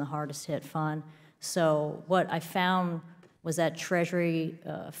assistance in the hardest hit fund. So what I found was that Treasury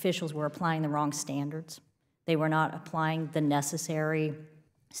officials were applying the wrong standards. They were not applying the necessary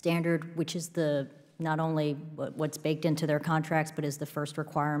standard, which is not only what's baked into their contracts, but is the first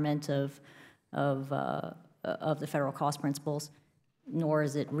requirement of the federal cost principles, nor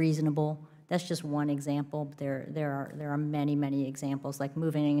is it reasonable. That's just one example. There are many, many examples, like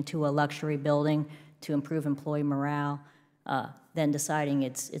moving into a luxury building to improve employee morale, then deciding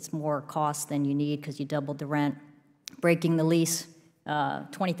it's more cost than you need because you doubled the rent, breaking the lease,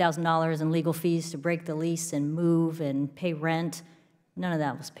 $20,000 in legal fees to break the lease and move and pay rent. None of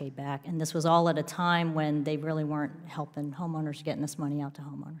that was paid back. And this was all at a time when they really weren't helping homeowners, getting this money out to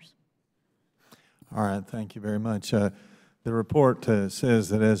homeowners. All right, thank you very much. The report says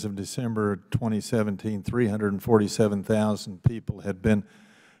that as of December 2017, 347,000 people had been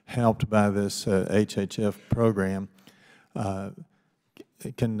helped by this HHF program.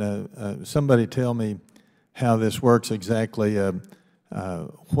 Can somebody tell me how this works exactly? Have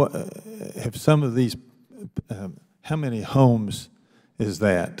some of these, how many homes is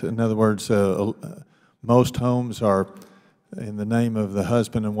that? In other words, most homes are in the name of the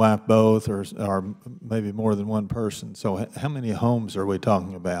husband and wife both, or maybe more than one person. So how many homes are we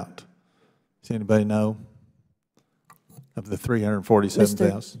talking about? Does anybody know of the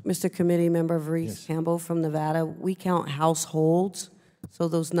 347,000? Mr. Committee Member Reese Campbell from Nevada, we count households, so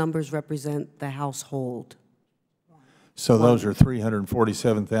those numbers represent the household. So those are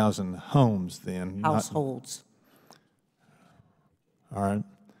 347,000 homes then? Households. All right.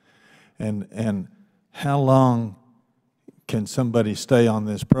 And how long can somebody stay on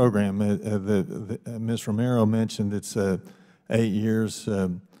this program? Ms. Romero mentioned it's 8 years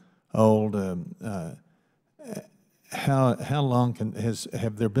old. How long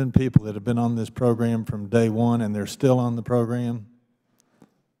have there been people that have been on this program from day one and they're still on the program?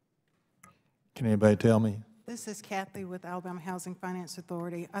 Can anybody tell me? This is Kathy with Alabama Housing Finance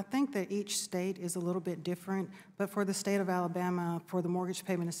Authority. I think that each state is a little bit different, but for the state of Alabama, for the Mortgage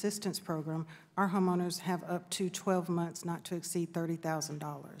Payment Assistance Program, our homeowners have up to 12 months not to exceed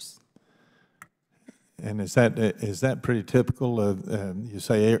 $30,000. And is that pretty typical of, you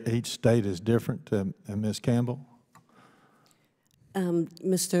say each state is different, Ms. Campbell?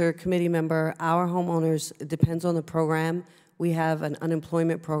 Mr. Committee Member, our homeowners, it depends on the program. We have an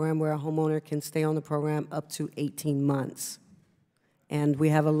unemployment program where a homeowner can stay on the program up to 18 months. And we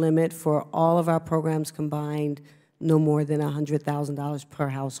have a limit for all of our programs combined, no more than $100,000 per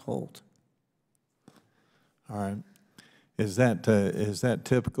household. All right. Is that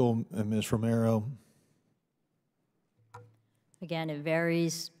typical, Ms. Romero? Again, it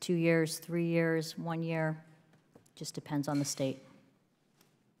varies, 2 years, 3 years, 1 year, just depends on the state.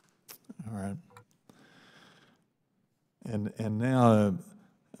 All right. And now,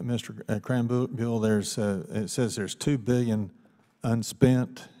 Mr. Cranbull, it says there's $2 billion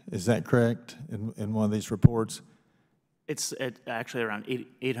unspent. Is that correct in one of these reports? It's actually around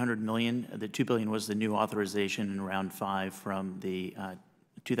 $800 million. The $2 billion was the new authorization in round 5 from the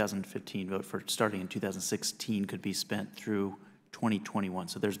 2015 vote for starting in 2016 could be spent through 2021.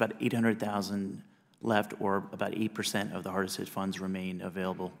 So there's about 800,000 left, or about 8% of the hardest hit funds remain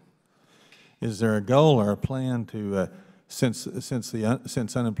available. Is there a goal or a plan to, since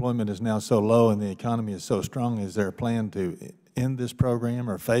unemployment is now so low and the economy is so strong, is there a plan to end this program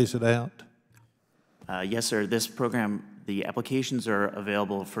or phase it out? Yes, sir. This program, the applications are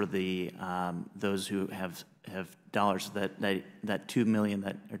available for the those who have dollars. That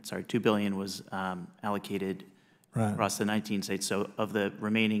 $2 billion was allocated across the 19 states. So of the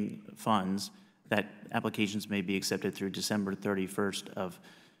remaining funds, that applications may be accepted through December 31st of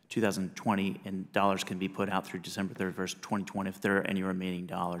 2020, and dollars can be put out through December 31st, 2020 if there are any remaining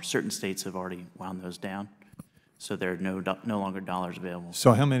dollars. Certain states have already wound those down, so there are no longer dollars available.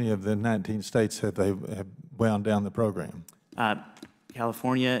 So how many of the 19 states have wound down the program?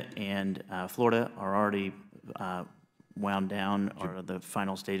 California and Florida are already wound down, or the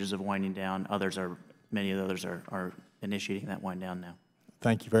final stages of winding down. Many of the others are initiating that wind down now.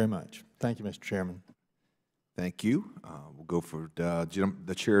 Thank you very much. Thank you, Mr. Chairman. Thank you. We'll go for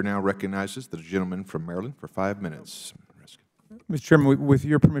the chair now recognizes the gentleman from Maryland for 5 minutes. Mr. Chairman, with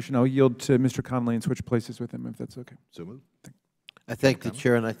your permission, I'll yield to Mr. Connolly and switch places with him, if that's okay. So moved. I thank the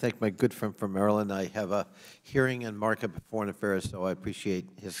chair, and I thank my good friend from Maryland. I have a hearing in Market Foreign Affairs, so I appreciate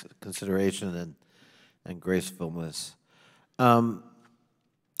his consideration and gracefulness. I'm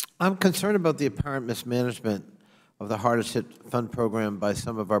concerned about the apparent mismanagement of the hardest hit fund program by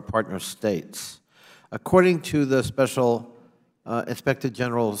some of our partner states. According to the Special Inspector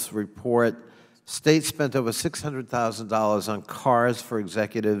General's report, States spent over $600,000 on cars for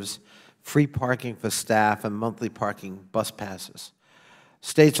executives, free parking for staff, and monthly parking bus passes.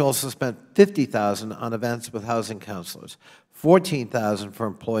 States also spent $50,000 on events with housing counselors, $14,000 for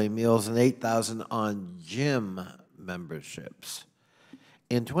employee meals, and $8,000 on gym memberships.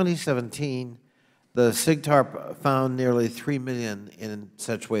 In 2017, the SIGTARP found nearly $3 million in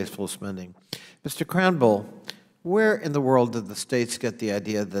such wasteful spending. Mr. Cranbull, where in the world did the states get the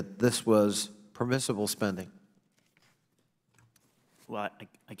idea that this was permissible spending? Well,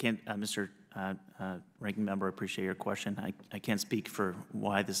 I can't, Mr. Ranking Member, I appreciate your question. I can't speak for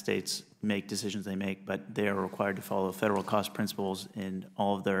why the states make decisions they make, but they are required to follow federal cost principles in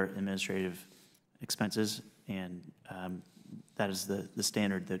all of their administrative expenses, and that is the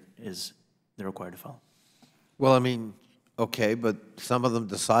standard that they're required to follow. Well, I mean, okay, but some of them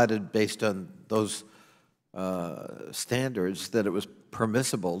decided based on those standards that it was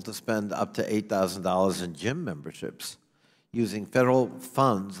permissible to spend up to $8,000 in gym memberships using federal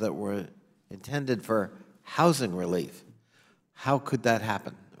funds that were intended for housing relief. How could that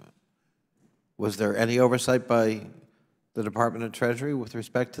happen? Was there any oversight by the Department of Treasury with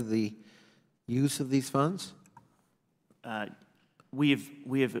respect to the use of these funds?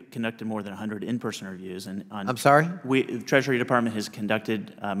 We have conducted more than 100 in-person reviews, and I'm sorry? The Treasury Department has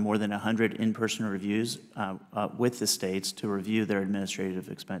conducted more than 100 in-person reviews with the states to review their administrative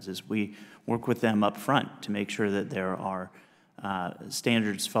expenses. We work with them up front to make sure that there are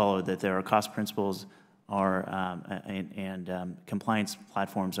standards followed, that there are cost principles and compliance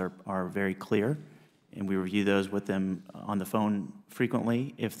platforms are very clear, and we review those with them on the phone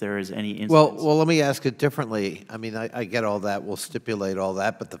frequently if there is any instance. Well, let me ask it differently. I mean, I get all that. We'll stipulate all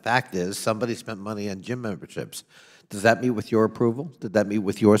that. But the fact is, somebody spent money on gym memberships. Does that meet with your approval? Did that meet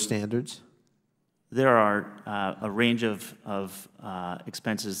with your standards? There are a range of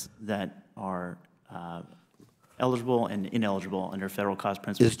expenses that are eligible and ineligible under federal cost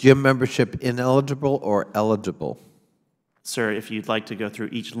principles. Is gym membership ineligible or eligible? Sir, if you'd like to go through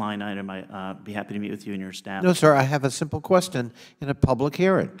each line item, I'd be happy to meet with you and your staff. No, sir, I have a simple question in a public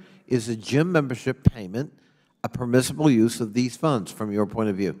hearing. Is a gym membership payment a permissible use of these funds from your point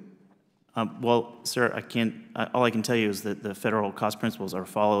of view? Well, sir, I can't. All I can tell you is that the federal cost principles are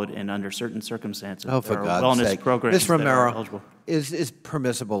followed, and under certain circumstances, oh, for there are God's wellness sake. programs Ms. that are Romero, eligible. is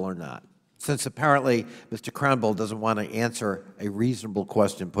permissible or not? Since apparently Mr. Cranbull doesn't want to answer a reasonable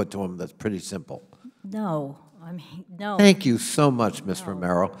question put to him that's pretty simple. No, I mean, no. Thank you so much, Ms.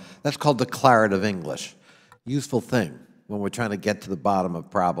 Romero. That's called declarative English. Useful thing when we're trying to get to the bottom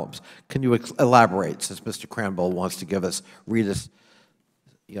of problems. Can you elaborate, since Mr. Cranbull wants to read us,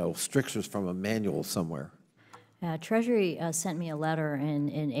 strictures from a manual somewhere? Treasury sent me a letter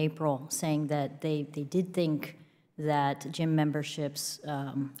in April saying that they did think that gym memberships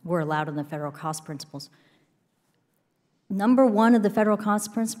were allowed in the federal cost principles. Number one of the federal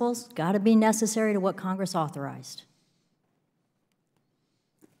cost principles, got to be necessary to what Congress authorized.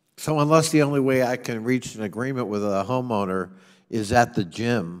 So unless the only way I can reach an agreement with a homeowner is at the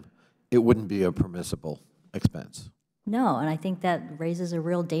gym, it wouldn't be a permissible expense. No, and I think that raises a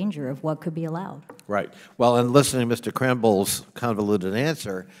real danger of what could be allowed. Right. Well, and listening to Mr. Cranbull's convoluted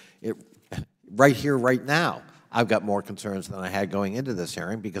answer, right here, right now, I've got more concerns than I had going into this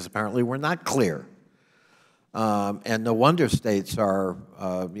hearing because apparently we're not clear. And no wonder states are,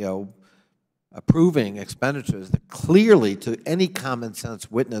 approving expenditures that clearly to any common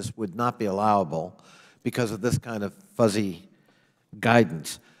sense witness would not be allowable because of this kind of fuzzy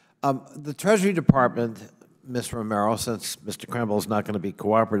guidance. The Treasury Department, Ms. Romero, since Mr. Cranbull is not going to be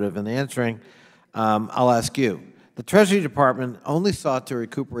cooperative in answering, I'll ask you. The Treasury Department only sought to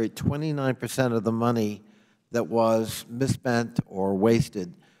recuperate 29% of the money that was misspent or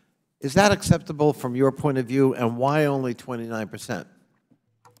wasted. Is that acceptable from your point of view, and why only 29%?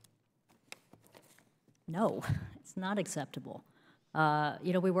 No, it's not acceptable.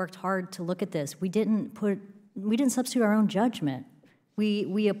 We worked hard to look at this. We didn't substitute our own judgment.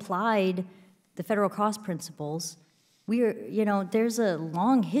 We applied the federal cost principles. There's a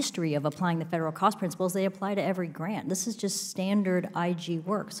long history of applying the federal cost principles. They apply to every grant. This is just standard IG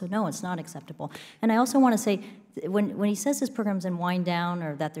work. So no, it's not acceptable. And I also want to say, when he says this program's in wind down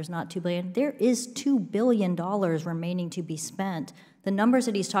or that there's not $2 billion, there is $2 billion remaining to be spent. The numbers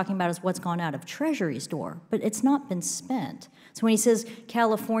that he's talking about is what's gone out of Treasury's door, but it's not been spent. So when he says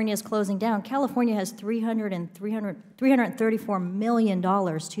California is closing down, California has $334 million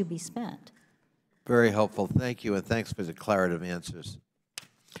to be spent. Very helpful. Thank you, and thanks for the declarative answers.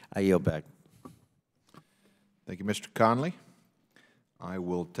 I yield back. Thank you, Mr. Conley. I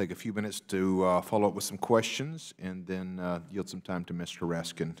will take a few minutes to follow up with some questions and then yield some time to Mr.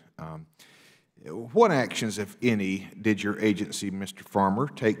 Raskin. What actions, if any, did your agency, Mr. Farmer,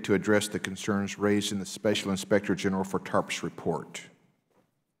 take to address the concerns raised in the Special Inspector General for TARP's report?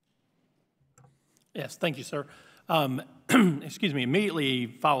 Yes, thank you, sir. Excuse me, immediately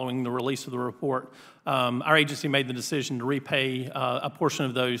following the release of the report, our agency made the decision to repay a portion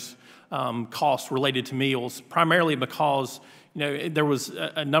of those costs related to meals, primarily because there was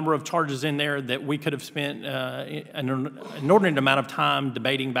a number of charges in there that we could have spent an inordinate amount of time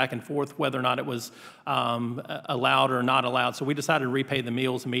debating back and forth whether or not it was allowed or not allowed. So we decided to repay the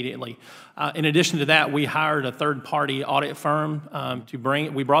meals immediately. In addition to that, we hired a third-party audit firm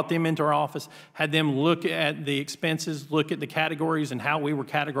we brought them into our office, had them look at the expenses, look at the categories and how we were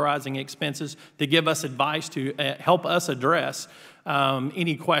categorizing expenses to give us advice to help us address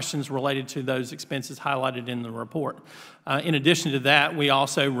any questions related to those expenses highlighted in the report. In addition to that, we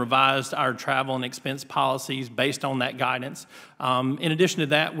also revised our travel and expense policies based on that guidance. In addition to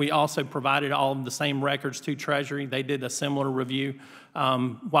that, we also provided all of the same records to Treasury. They did a similar review.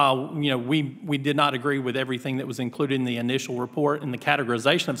 While we did not agree with everything that was included in the initial report and the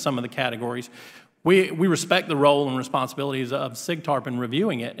categorization of some of the categories, we respect the role and responsibilities of SIGTARP in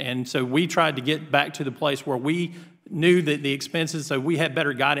reviewing it. And so we tried to get back to the place where we knew that the expenses, so we had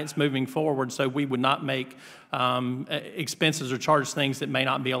better guidance moving forward so we would not make expenses or charge things that may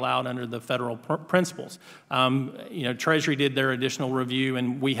not be allowed under the federal principles. Treasury did their additional review,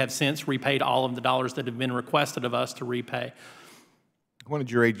 and we have since repaid all of the dollars that have been requested of us to repay. When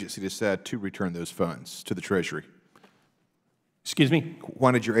did your agency decide to return those funds to the Treasury? Excuse me?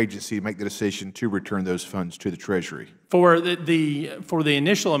 Why did your agency make the decision to return those funds to the Treasury? For the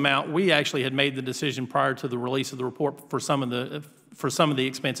initial amount, we actually had made the decision prior to the release of the report for some of the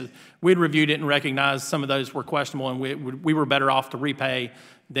expenses. We had reviewed it and recognized some of those were questionable, and we were better off to repay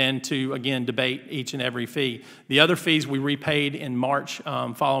than to, again, debate each and every fee. The other fees we repaid in March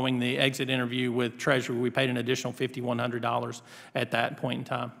following the exit interview with Treasury. We paid an additional $5,100 at that point in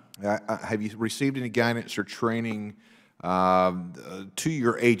time. Have you received any guidance or training to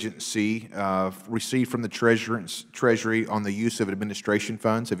your agency received from the Treasury on the use of administration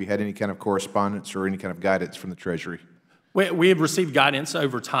funds? Have you had any kind of correspondence or any kind of guidance from the Treasury? We have received guidance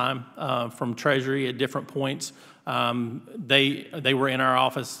over time from Treasury at different points. They were in our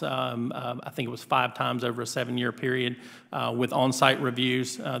office, I think it was 5 times over a 7-year period with on-site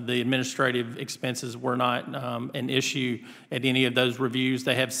reviews. The administrative expenses were not an issue at any of those reviews.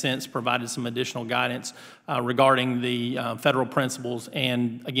 They have since provided some additional guidance regarding the federal principles,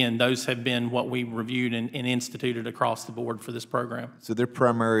 and again, those have been what we reviewed and instituted across the board for this program. So their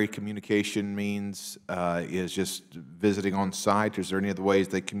primary communication means is just visiting on site? Is there any other ways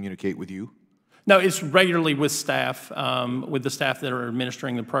they communicate with you? No, it's regularly with staff, with the staff that are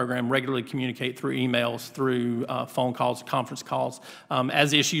administering the program, regularly communicate through emails, through phone calls, conference calls.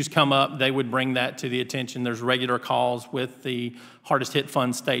 As issues come up, they would bring that to the attention. There's regular calls with the hardest hit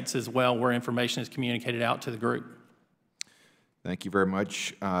fund states as well, where information is communicated out to the group. Thank you very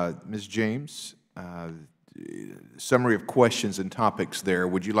much. Ms. James, summary of questions and topics there.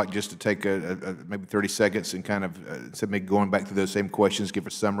 Would you like just to take maybe 30 seconds and kind of, instead of maybe going back to those same questions, give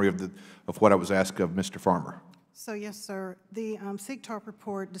a summary of what I was asked of Mr. Farmer? So yes, sir. The SIGTARP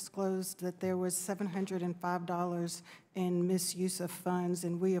report disclosed that there was $705 in misuse of funds,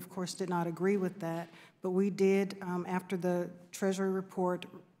 and we, of course, did not agree with that. But we did, after the Treasury report,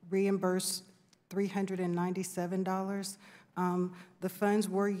 reimburse $397. The funds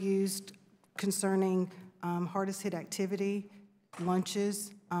were used concerning hardest hit activity,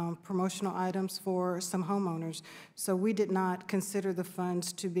 lunches, promotional items for some homeowners. So we did not consider the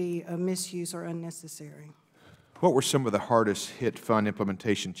funds to be a misuse or unnecessary. What were some of the hardest hit fund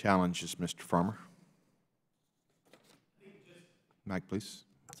implementation challenges, Mr. Farmer? Mike, please.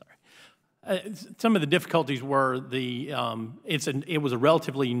 Some of the difficulties were it was a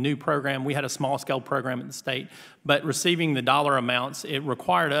relatively new program. We had a small scale program at the state, but receiving the dollar amounts, it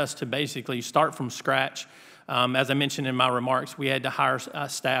required us to basically start from scratch. As I mentioned in my remarks, we had to hire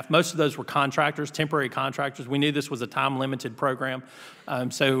staff. Most of those were contractors, temporary contractors. We knew this was a time-limited program,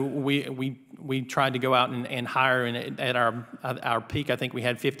 so we tried to go out and hire. And at our peak, I think we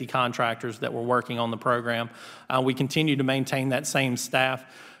had 50 contractors that were working on the program. We continued to maintain that same staff.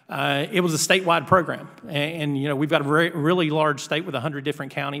 It was a statewide program, and we've got a really large state with 100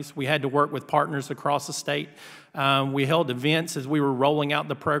 different counties. We had to work with partners across the state. We held events as we were rolling out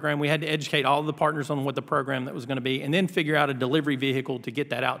the program. We had to educate all of the partners on what the program that was going to be, and then figure out a delivery vehicle to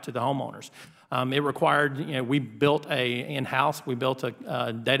get that out to the homeowners. It required, we built in-house, we built a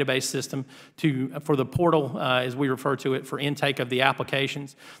database system for the portal, as we refer to it, for intake of the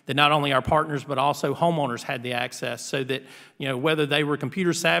applications, that not only our partners but also homeowners had the access, so that, whether they were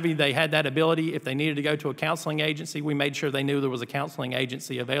computer savvy, they had that ability. If they needed to go to a counseling agency, we made sure they knew there was a counseling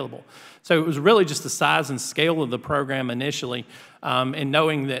agency available. So it was really just the size and scale of the program initially, and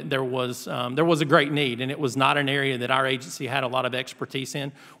knowing that there was a great need, and it was not an area that our agency had a lot of expertise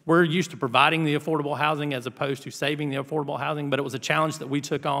in. We're used to providing the affordable housing as opposed to saving the affordable housing, but it was a challenge that we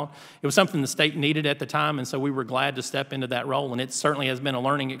took on. It was something the state needed at the time, and so we were glad to step into that role, and it certainly has been a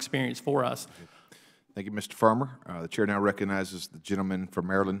learning experience for us. Thank you, Mr. Farmer. The chair now recognizes the gentleman from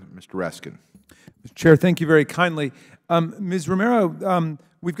Maryland, Mr. Raskin. Mr. Chair, thank you very kindly. Ms. Romero,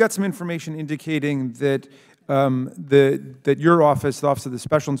 we've got some information indicating that that your office, the Office of the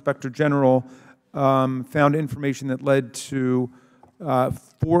Special Inspector General, found information that led to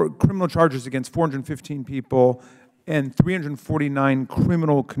 4 criminal charges against 415 people and 349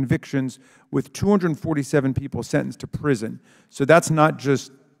 criminal convictions, with 247 people sentenced to prison. So that's not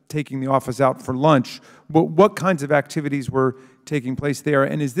just taking the office out for lunch. What kinds of activities were taking place there?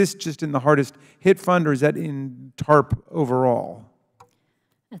 And is this just in the hardest hit fund, or is that in TARP overall?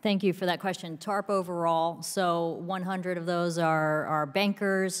 Thank you for that question. TARP overall, so 100 of those are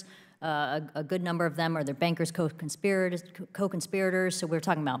bankers. A good number of them are their bankers, co-conspirators. So we're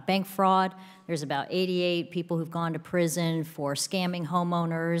talking about bank fraud. There's about 88 people who've gone to prison for scamming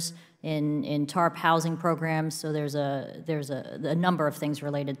homeowners in TARP housing programs. So there's a number of things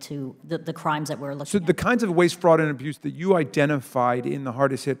related to the crimes that we're looking at. So the kinds of waste, fraud, and abuse that you identified in the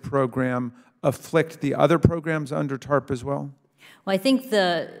hardest hit program afflict the other programs under TARP as well? Well, I think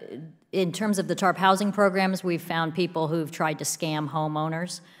in terms of the TARP housing programs, we've found people who've tried to scam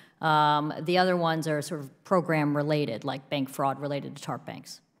homeowners. The other ones are sort of program related, like bank fraud related to TARP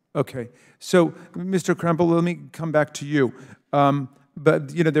banks. Okay. So, Mr. Krempel, let me come back to you. But,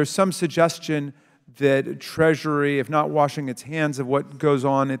 there's some suggestion that Treasury, if not washing its hands of what goes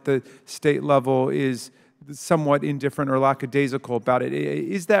on at the state level, is somewhat indifferent or lackadaisical about it.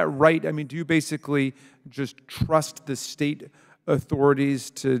 Is that right? I mean, do you basically just trust the state authorities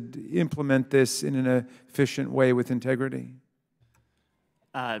to implement this in an efficient way with integrity?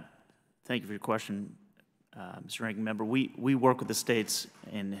 Thank you for your question, Mr. Ranking Member. We work with the states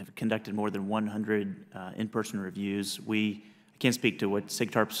and have conducted more than 100 in-person reviews. I can't speak to what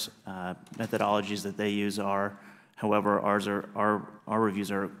SIGTARP's methodologies that they use are. However, our reviews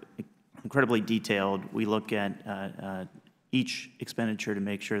are incredibly detailed. We look at each expenditure to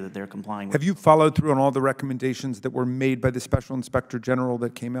make sure that they're complying with. Have you followed through on all the recommendations that were made by the Special Inspector General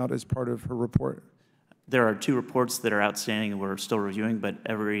that came out as part of her report? There are 2 reports that are outstanding and we're still reviewing, but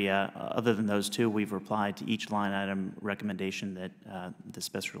other than those 2, we've replied to each line item recommendation that the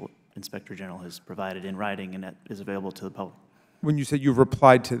Special Inspector General has provided in writing, and that is available to the public. When you say you've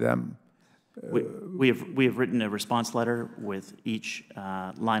replied to them? We have written a response letter with each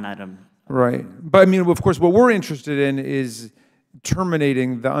line item. Right. But I mean, of course, what we're interested in is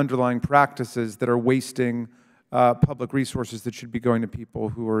terminating the underlying practices that are wasting public resources that should be going to people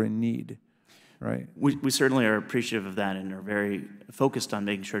who are in need. Right. We certainly are appreciative of that and are very focused on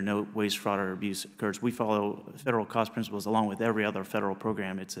making sure no waste, fraud, or abuse occurs. We follow federal cost principles along with every other federal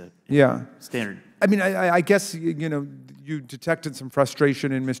program. It's a standard. I mean, I guess, you detected some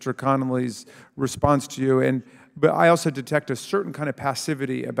frustration in Mr. Connolly's response to you, but I also detect a certain kind of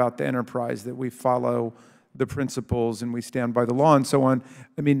passivity about the enterprise, that we follow the principles and we stand by the law and so on.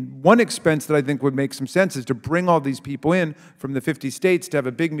 I mean, one expense that I think would make some sense is to bring all these people in from the 50 states to have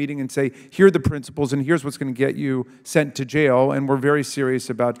a big meeting and say, here are the principles and here's what's going to get you sent to jail. And we're very serious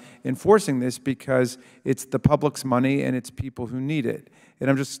about enforcing this because it's the public's money and it's people who need it. And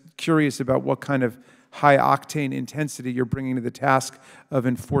I'm just curious about what kind of high-octane intensity you're bringing to the task of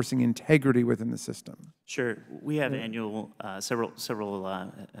enforcing integrity within the system. Sure. We have have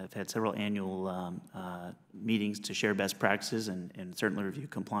had several annual meetings to share best practices and certainly review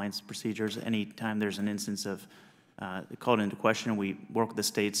compliance procedures. Anytime there's an instance of called into question, we work with the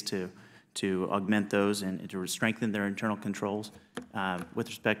states to augment those and to strengthen their internal controls. With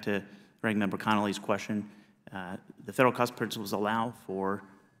respect to Ranking Member Connolly's question, the federal cost principles allow for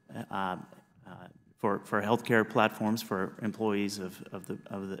healthcare platforms for employees of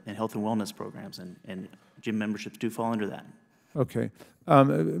the health and wellness programs, and gym memberships do fall under that. Okay.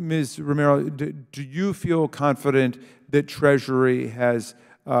 Ms. Romero, do you feel confident that Treasury has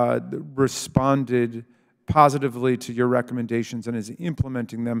responded positively to your recommendations and is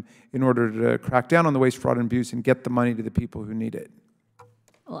implementing them in order to crack down on the waste, fraud, and abuse and get the money to the people who need it?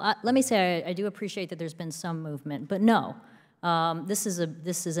 Well, let me say I do appreciate that there's been some movement, but no. This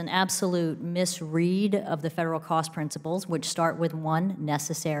is an absolute misread of the federal cost principles, which start with 1,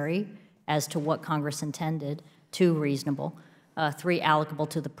 necessary, as to what Congress intended, 2, reasonable, 3, allocable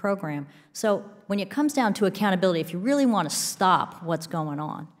to the program. So when it comes down to accountability, if you really want to stop what's going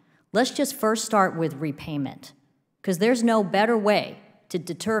on, let's just first start with repayment, because there's no better way to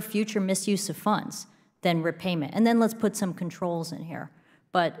deter future misuse of funds than repayment. And then let's put some controls in here.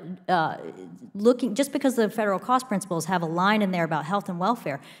 But just because the federal cost principles have a line in there about health and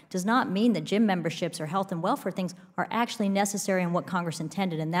welfare does not mean that gym memberships or health and welfare things are actually necessary in what Congress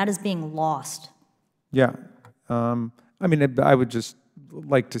intended, and that is being lost. Yeah. I mean, I would just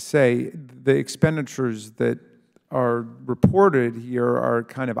like to say the expenditures that are reported here are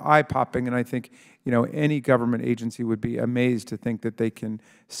kind of eye-popping, and I think, you know, any government agency would be amazed to think that they can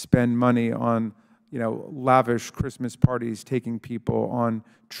spend money on, you know, lavish Christmas parties, taking people on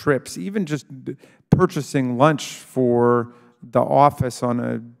trips, even just purchasing lunch for the office on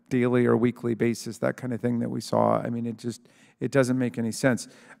a daily or weekly basis, that kind of thing that we saw. I mean, it doesn't make any sense.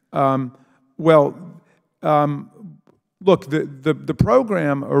 Look, the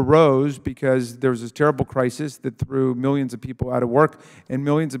program arose because there was this terrible crisis that threw millions of people out of work and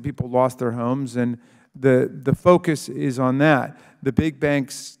millions of people lost their homes, and the focus is on that. The big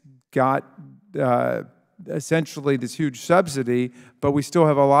banks got essentially this huge subsidy, but we still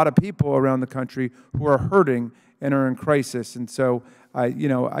have a lot of people around the country who are hurting and are in crisis. And so, you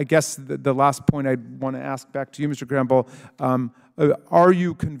know, I guess the last point I'd want to ask back to you, Mr. Gramble, are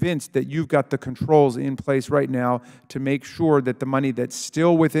you convinced that you've got the controls in place right now to make sure that the money that's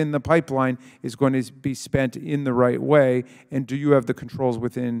still within the pipeline is going to be spent in the right way? And do you have the controls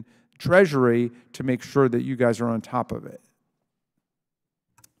within Treasury to make sure that you guys are on top of it?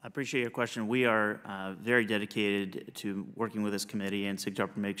 I appreciate your question. We are very dedicated to working with this committee and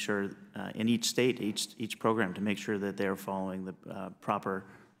SIGTARP to make sure in each state, each program, to make sure that they're following the proper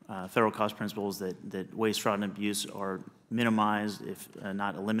federal cost principles, that waste, fraud, and abuse are minimized, if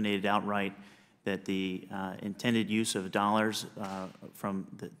not eliminated outright, that the intended use of dollars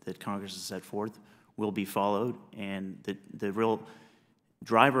that Congress has set forth will be followed, and the real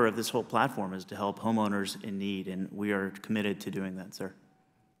driver of this whole platform is to help homeowners in need, and we are committed to doing that, sir.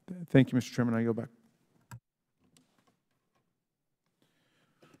 Thank you, Mr. Chairman. I yield back.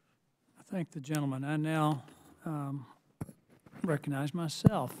 I thank the gentleman. I now recognize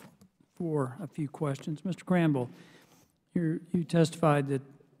myself for a few questions. Mr. Cramble, you testified that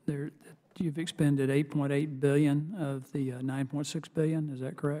you've expended $8.8 billion of the $9.6 billion. Is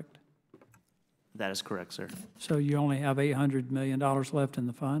that correct? That is correct, sir. So you only have $800 million left in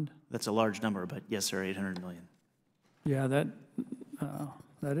the fund? That's a large number, but yes, sir, $800 million. Yeah, that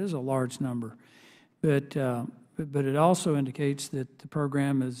is a large number. But it also indicates that the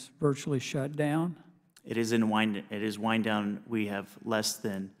program is virtually shut down. It is wind down. We have less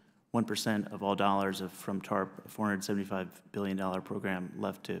than 1% of all dollars from TARP, a $475 billion program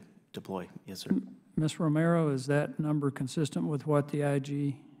left to deploy. Yes, sir. Ms. Romero, is that number consistent with what the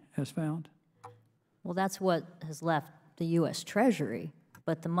IG has found? Well, that's what has left the U.S. Treasury,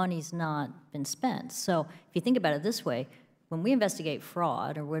 but the money's not been spent. So if you think about it this way, when we investigate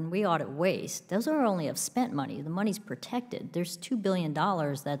fraud or when we audit waste, those are only of spent money. The money's protected. There's $2 billion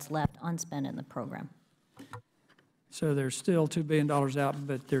that's left unspent in the program. So there's still $2 billion out,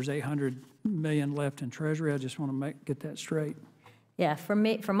 but there's $800 million left in Treasury. I just want to get that straight. Yeah, for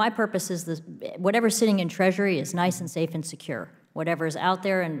my purposes, whatever's sitting in Treasury is nice and safe and secure. Whatever is out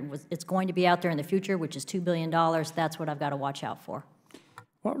there and it's going to be out there in the future, which is $2 billion, that's what I've got to watch out for.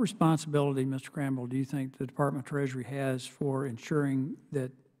 What responsibility, Mr. Cramble, do you think the Department of Treasury has for ensuring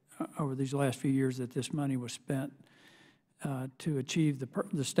that over these last few years that this money was spent to achieve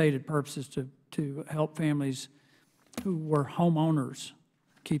the stated purposes to help families who were homeowners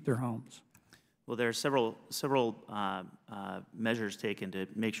keep their homes? Well, there are several measures taken to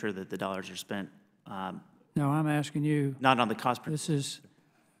make sure that the dollars are spent. No, I'm asking you. Not on the cost. This is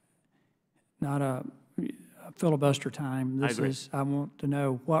not a filibuster time. I want to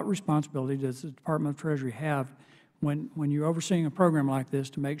know, what responsibility does the Department of Treasury have when you're overseeing a program like this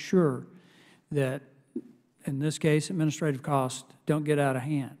to make sure that, in this case, administrative costs don't get out of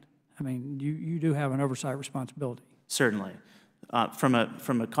hand? I mean, you do have an oversight responsibility. Certainly. From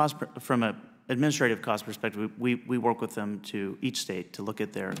a administrative cost perspective, we work with them each state to look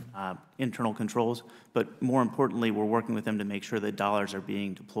at their internal controls, but more importantly, we're working with them to make sure that dollars are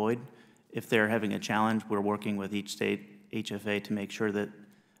being deployed. If they're having a challenge, we're working with each state HFA to make sure that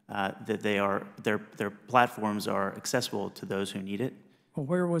their platforms are accessible to those who need it. Well,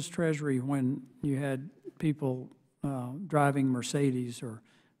 where was Treasury when you had people driving Mercedes or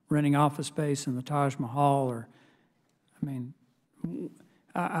renting office space in the Taj Mahal? Or, I I mean,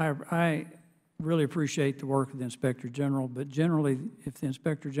 I really appreciate the work of the Inspector General, but generally, if the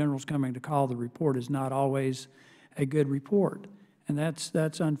Inspector General's coming to call, the report is not always a good report. And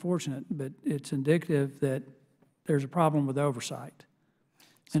that's unfortunate, but it's indicative that there's a problem with oversight.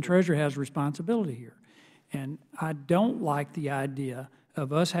 And Treasury has responsibility here. And I don't like the idea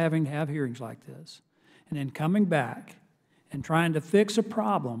of us having to have hearings like this and then coming back and trying to fix a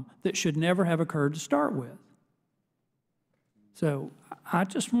problem that should never have occurred to start with. So I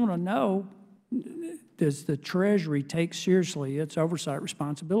just want to know, does the Treasury take seriously its oversight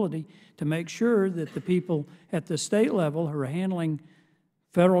responsibility to make sure that the people at the state level who are handling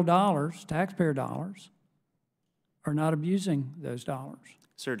federal dollars, taxpayer dollars, are not abusing those dollars?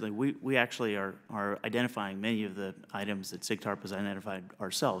 Certainly. We actually are identifying many of the items that SIGTARP has identified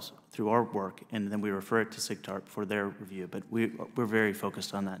ourselves through our work, and then we refer it to SIGTARP for their review. But we're very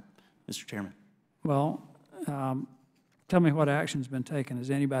focused on that, Mr. Chairman. Well, tell me what action's been taken. Has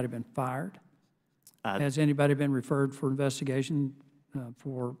anybody been fired? Has anybody been referred for investigation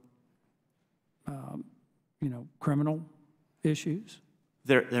for, criminal issues?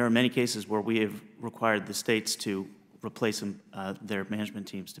 There are many cases where we have required the states to replace their management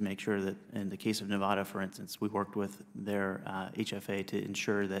teams to make sure that, in the case of Nevada, for instance, we worked with their HFA to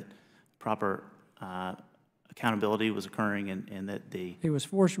ensure that proper accountability was occurring and that He was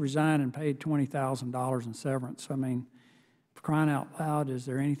forced to resign and paid $20,000 in severance. I mean, for crying out loud, is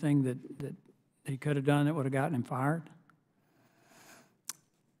there anything that he could have done that would have gotten him fired?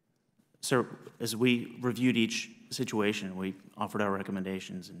 Sir, as we reviewed each situation, we offered our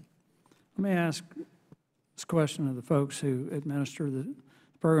recommendations. And let me ask this question of the folks who administer the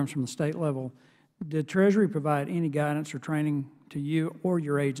programs from the state level. Did Treasury provide any guidance or training to you or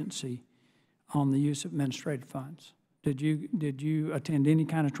your agency on the use of administrative funds? Did you attend any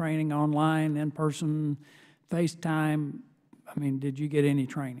kind of training online, in person, FaceTime? I mean, did you get any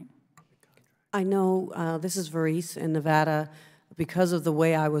training? I know this is Varice in Nevada. Because of the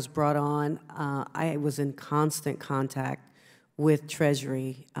way I was brought on, I was in constant contact with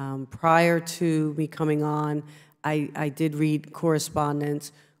Treasury. Prior to me coming on, I did read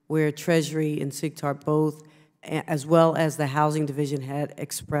correspondence where Treasury and SIGTARP both, as well as the Housing Division, had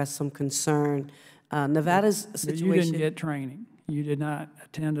expressed some concern. Nevada's situation... But you didn't get training. You did not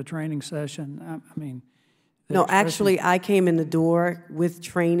attend a training session. I mean... No, actually, I came in the door with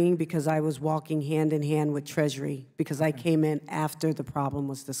training because I was walking hand in hand with Treasury because I came in after the problem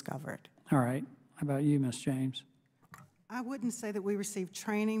was discovered. All right. How about you, Ms. James? I wouldn't say that we received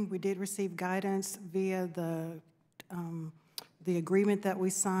training. We did receive guidance via the agreement that we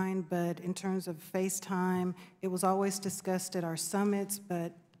signed, but in terms of FaceTime, it was always discussed at our summits,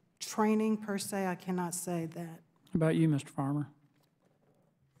 but training per se, I cannot say that. How about you, Mr. Farmer?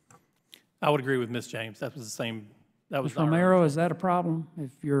 I would agree with Ms. James. That was the same. That was Mr. Romero, is that a problem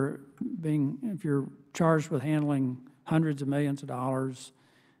if you're charged with handling hundreds of millions of dollars?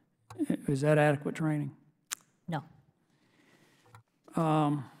 Is that adequate training? No.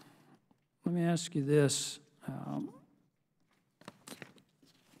 Let me ask you this.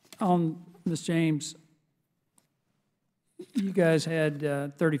 On Ms. James, you guys had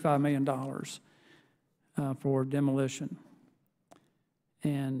 $35 million for demolition,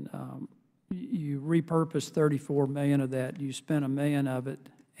 and you repurposed $34 million of that. You spent $1 million of it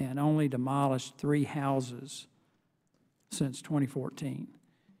and only demolished 3 houses since 2014.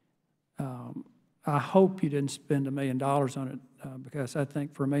 I hope you didn't spend $1 million on it because I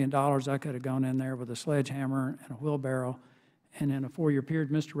think for $1 million I could have gone in there with a sledgehammer and a wheelbarrow, and in a 4-year period,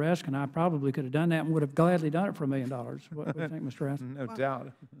 Mr. Raskin, I probably could have done that and would have gladly done it for $1 million. What do you think, Mr. Raskin? No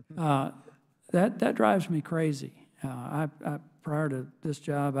doubt. That drives me crazy. Prior to this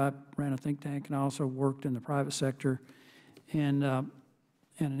job, I ran a think tank and I also worked in the private sector and an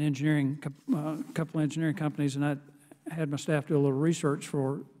engineering, couple of engineering companies, and I had my staff do a little research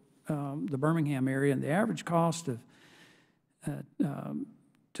for the Birmingham area, and the average cost of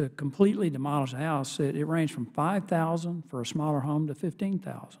to completely demolish a house, it ranged from $5,000 for a smaller home to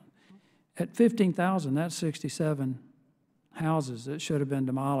 $15,000. At $15,000, that's 67 houses that should have been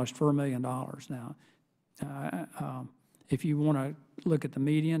demolished for $1 million. Now, if you want to look at the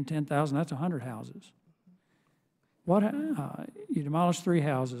median, 10,000, that's 100 houses. You demolished 3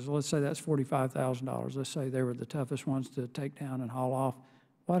 houses. Let's say that's $45,000. Let's say they were the toughest ones to take down and haul off.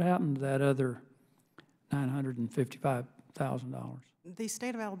 What happened to that other $955,000? The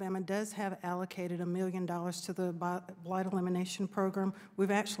state of Alabama does have allocated $1 million to the blight elimination program.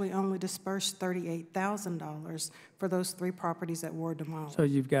 We've actually only dispersed $38,000 for those 3 properties that were demolished. So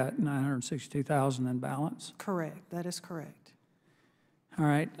you've got $962,000 in balance? Correct. That is correct. All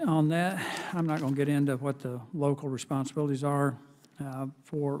right, on that, I'm not going to get into what the local responsibilities are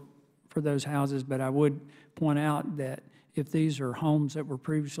for those houses, but I would point out that if these are homes that were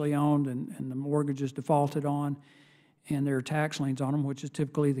previously owned and the mortgage is defaulted on, and there are tax liens on them, which is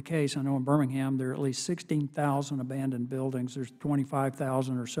typically the case. I know in Birmingham, there are at least 16,000 abandoned buildings. There's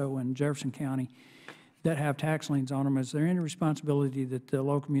 25,000 or so in Jefferson County that have tax liens on them. Is there any responsibility that the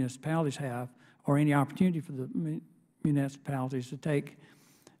local municipalities have, or any opportunity for the municipalities to take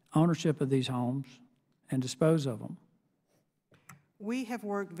ownership of these homes and dispose of them? We have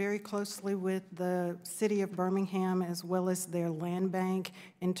worked very closely with the City of Birmingham as well as their land bank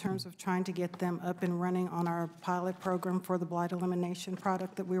in terms of trying to get them up and running on our pilot program for the blight elimination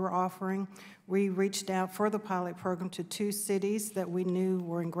product that we were offering. We reached out for the pilot program to 2 cities that we knew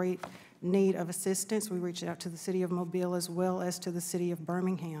were in great need of assistance. We reached out to the City of Mobile as well as to the City of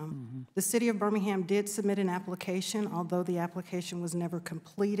Birmingham. The City of Birmingham did submit an application, although the application was never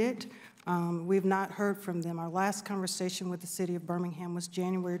completed. We've not heard from them. Our last conversation with the City of Birmingham was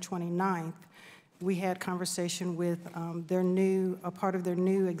January 29th. We had conversation with a part of their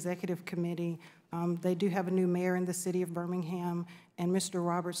new executive committee. They do have a new mayor in the City of Birmingham, and Mr.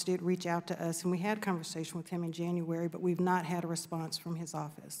 Roberts did reach out to us, and we had conversation with him in January, but we've not had a response from his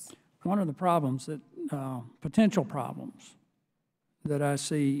office. One of the problems that, potential problems that I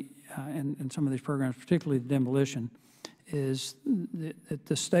see in some of these programs, particularly the demolition, is that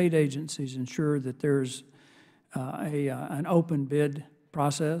the state agencies ensure that there's an open bid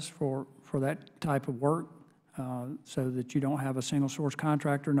process for that type of work, so that you don't have a single source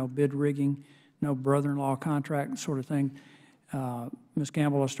contractor, no bid rigging, no brother-in-law contract sort of thing. Ms.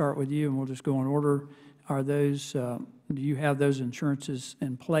 Campbell, I'll start with you and we'll just go in order. Are those, do you have those insurances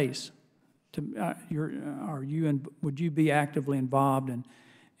in place? Would you be actively involved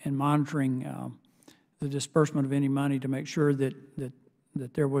in monitoring the disbursement of any money to make sure that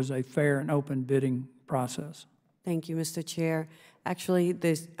there was a fair and open bidding process? Thank you, Mr. Chair. Actually,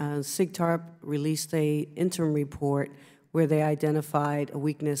 the TARP released an interim report where they identified a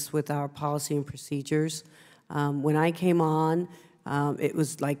weakness with our policy and procedures. When I came on, it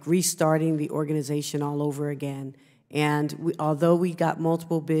was like restarting the organization all over again. And although we got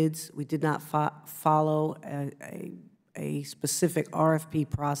multiple bids, we did not follow a specific RFP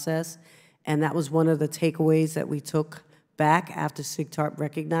process. And that was one of the takeaways that we took back after TARP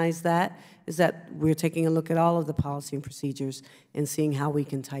recognized that, is that we're taking a look at all of the policy and procedures and seeing how we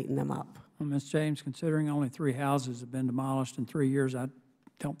can tighten them up. Well, Ms. James, considering only 3 houses have been demolished in 3 years, I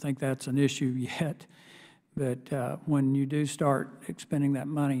don't think that's an issue yet. But when you do start expending that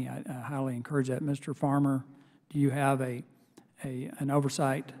money, I highly encourage that. Mr. Farmer, do you have an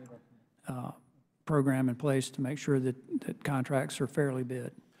oversight program in place to make sure that contracts are fairly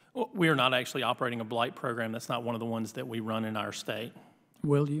bid? Well, we are not actually operating a blight program. That's not one of the ones that we run in our state.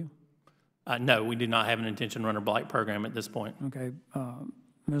 Will you? No, we do not have an intention to run a blight program at this point. Okay.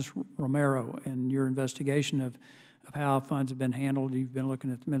 Ms. Romero, in your investigation of how funds have been handled, you've been looking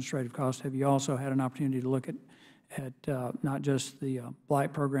at administrative costs. Have you also had an opportunity to look at not just the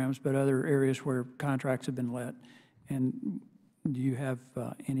blight programs, but other areas where contracts have been let? And do you have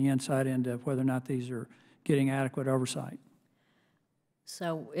any insight into whether or not these are getting adequate oversight?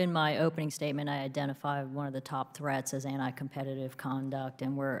 So in my opening statement, I identified one of the top threats as anti-competitive conduct,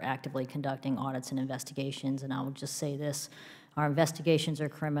 and we're actively conducting audits and investigations. And I will just say this: our investigations are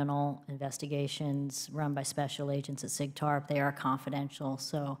criminal investigations run by special agents at TARP. They are confidential,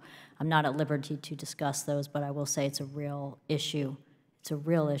 so I'm not at liberty to discuss those, but I will say it's a real issue. It's a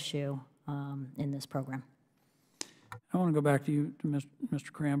real issue in this program. I want to go back to you, to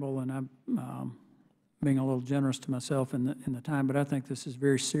Mr. Cramble, and I'm being a little generous to myself in the time, but I think this is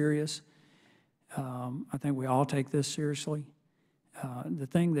very serious. I think we all take this seriously. The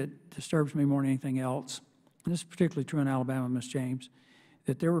thing that disturbs me more than anything else, and this is particularly true in Alabama, Ms. James,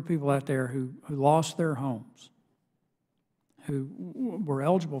 that there were people out there who lost their homes, who were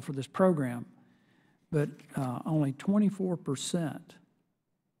eligible for this program, but only 24%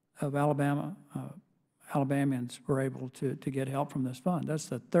 of Alabamians were able to get help from this fund. That's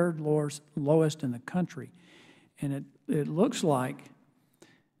the 3rd lowest in the country. And it looks like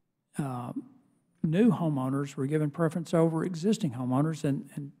new homeowners were given preference over existing homeowners.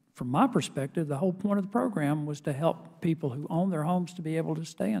 And from my perspective, the whole point of the program was to help people who own their homes to be able to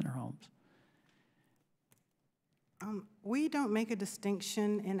stay in their homes. We don't make a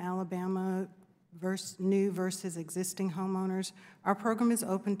distinction in Alabama new versus existing homeowners. Our program is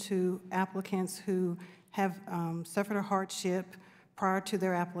open to applicants who have suffered a hardship prior to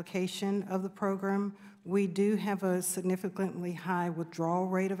their application of the program. We do have a significantly high withdrawal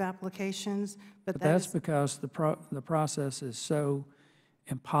rate of applications, but that's because the process is so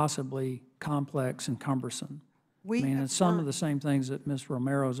impossibly complex and cumbersome. We I mean, have it's some of worked- the same things that Ms.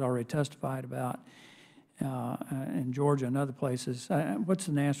 Romero's already testified about in Georgia and other places. What's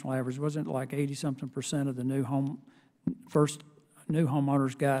the national average? Wasn't it like 80-something% of the new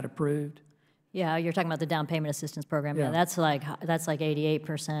homeowners got approved? Yeah, you're talking about the down payment assistance program. Yeah, Yeah. that's like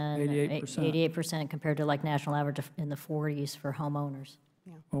 88%. 88%. 88% compared to like national average in the 40s for homeowners.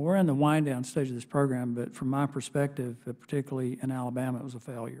 Well, we're in the wind-down stage of this program, but from my perspective, particularly in Alabama, it was a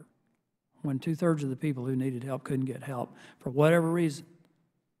failure. When 2/3 of the people who needed help couldn't get help for whatever reason,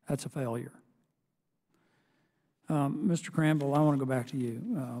 that's a failure. Mr. Cranville, I want to go back to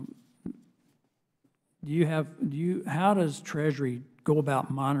you. How does Treasury go about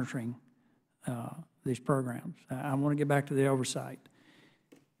monitoring these programs? I want to get back to the oversight.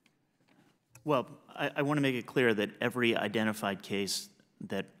 Well, I want to make it clear that every identified case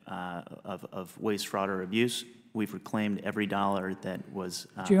that of waste, fraud, or abuse, we've reclaimed every dollar that was.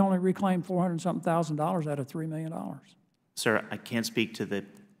 But you only reclaimed $400-something thousand out of $3 million. Sir, I can't speak to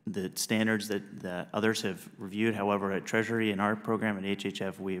the standards that others have reviewed. However, at Treasury, in our program at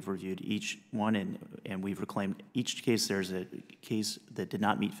HHF, we have reviewed each one, and we've reclaimed each case. There's a case that did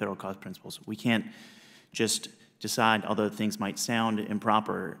not meet federal cost principles. We can't just decide, although things might sound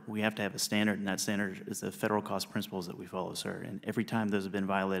improper, we have to have a standard, and that standard is the federal cost principles that we follow, sir. And every time those have been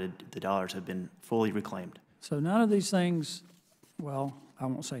violated, the dollars have been fully reclaimed. So none of these things, well, I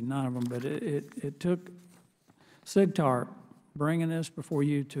won't say none of them, but it took SIGTARP bringing this before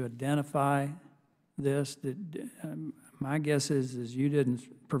you to identify this. My guess is you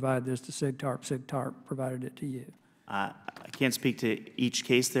didn't provide this to SIGTARP. SIGTARP provided it to you. I can't speak to each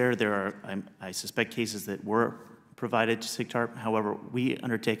case there. There are, I suspect, cases that were provided to SIGTARP. However, we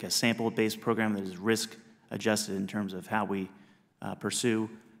undertake a sample-based program that is risk-adjusted in terms of how we pursue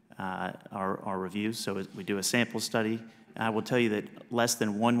our reviews. So we do a sample study. I will tell you that less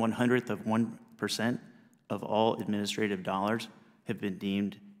than 1/100% of all administrative dollars have been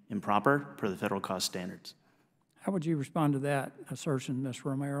deemed improper per the federal cost standards. How would you respond to that assertion, Ms.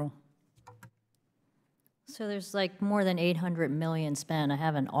 Romero? So there's like more than 800 million spent. I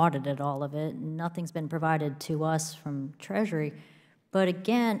haven't audited all of it. Nothing's been provided to us from Treasury. But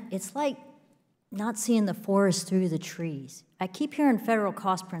again, it's like not seeing the forest through the trees. I keep hearing federal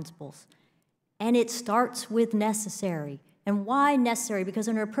cost principles, and it starts with necessary. And why necessary? Because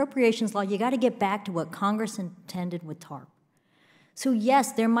under appropriations law, you got to get back to what Congress intended with TARP. So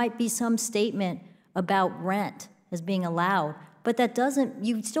yes, there might be some statement about rent as being allowed, but that doesn't,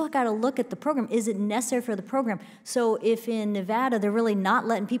 you still got to look at the program. Is it necessary for the program? So if in Nevada they're really not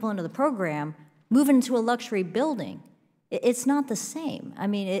letting people into the program, moving into a luxury building, it's not the same. I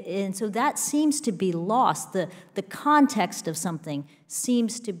mean, and so that seems to be lost. The context of something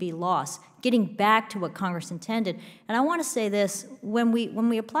seems to be lost, getting back to what Congress intended. And I want to say this, when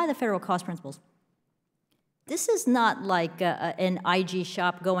we apply the federal cost principles, this is not like an IG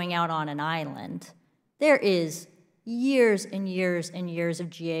shop going out on an island. There is years and years and years of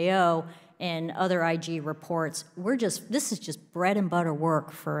GAO and other IG reports. This is just bread and butter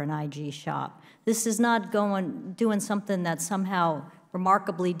work for an IG shop. This is not doing something that's somehow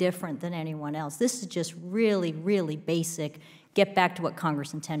remarkably different than anyone else. This is just really, really basic, get back to what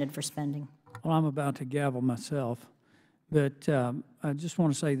Congress intended for spending. Well, I'm about to gavel myself, but I just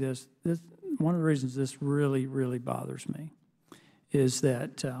want to say this. One of the reasons this really, really bothers me is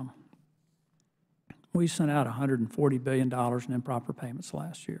that we sent out $140 billion in improper payments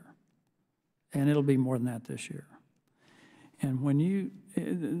last year, and it'll be more than that this year. And when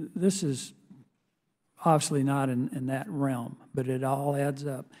this is obviously not in that realm, but it all adds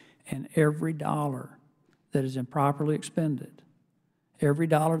up, and every dollar that is improperly expended, every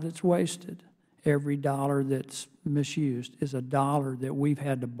dollar that's wasted, every dollar that's misused is a dollar that we've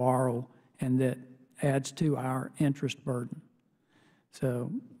had to borrow and that adds to our interest burden.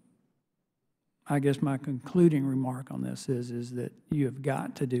 So I guess my concluding remark on this is that you have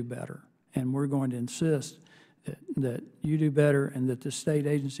got to do better, and we're going to insist that you do better and that the state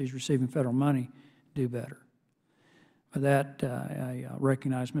agencies receiving federal money do better. With that, I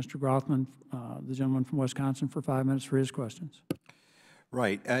recognize Mr. Grothman, the gentleman from Wisconsin, for 5 minutes for his questions.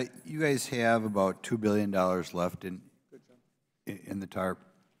 Right. You guys have about $2 billion left in the TARP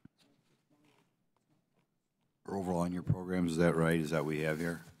or overall in your programs. Is that right? Is that what we have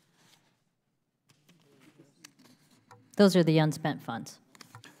here? Those are the unspent funds.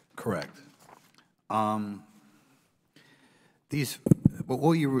 Correct.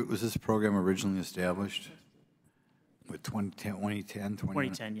 What year was this program originally established? With 2010?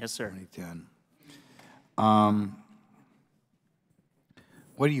 2010, yes, sir. 2010.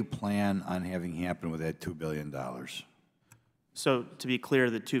 What do you plan on having happen with that $2 billion? So to be clear,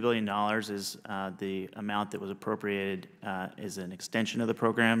 the $2 billion is the amount that was appropriated as an extension of the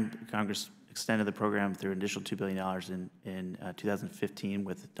program. Congress extended the program through an additional $2 billion in 2015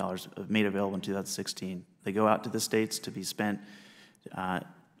 with dollars made available in 2016. They go out to the states to be spent at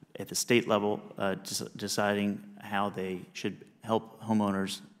the state level, deciding how they should help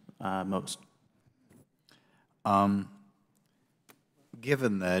homeowners most.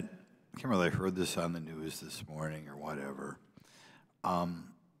 Given that, I can't remember if I heard this on the news this morning or whatever,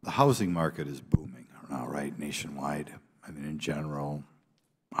 the housing market is booming now, right, nationwide. I mean, in general,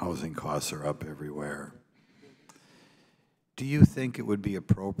 housing costs are up everywhere. Do you think it would be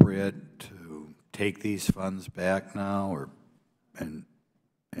appropriate to take these funds back now, or and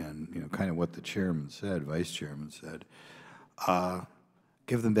you know, kind of what the chairman said, vice chairman said,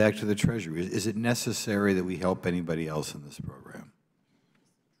 give them back to the Treasury? Is it necessary that we help anybody else in this program?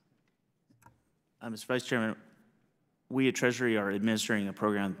 Mr. Vice Chairman, we at Treasury are administering a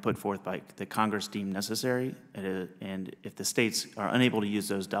program put forth by the Congress deemed necessary, and if the states are unable to use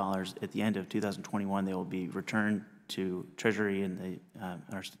those dollars at the end of 2021, they will be returned to Treasury and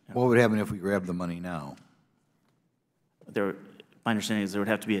what would happen if we grab the money now? My understanding is there would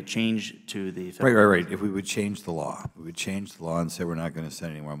have to be a change to the federal. Right. If we would change the law, and say we're not going to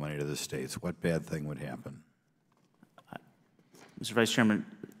send any more money to the states, what bad thing would happen? Mr. Vice Chairman,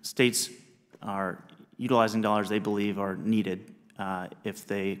 states are utilizing dollars they believe are needed. If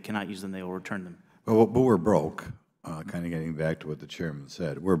they cannot use them, they will return them. But we're broke, kind of getting back to what the chairman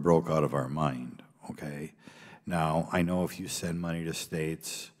said. We're broke out of our mind, okay? Now, I know if you send money to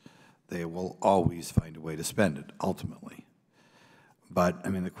states, they will always find a way to spend it, ultimately. But, I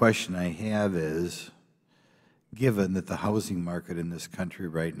mean, the question I have is, given that the housing market in this country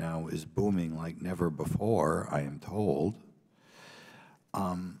right now is booming like never before, I am told,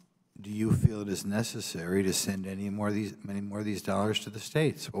 do you feel it is necessary to send many more of these dollars to the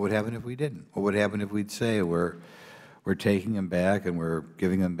states? What would happen if we didn't? What would happen if we'd say we're taking them back and we're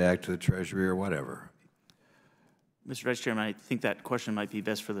giving them back to the Treasury or whatever? Mr. Vice Chairman, I think that question might be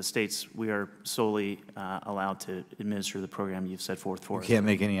best for the states. We are solely allowed to administer the program you've set forth for us. You can't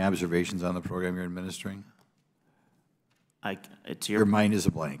make any observations on the program you're administering? Your mind is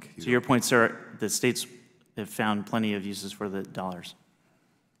a blank. To your point, sir, the states have found plenty of uses for the dollars.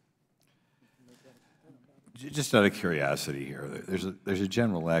 Just out of curiosity here, there's a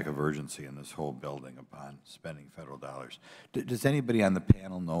general lack of urgency in this whole building upon spending federal dollars. Does anybody on the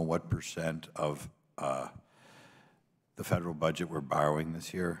panel know what % of the federal budget we're borrowing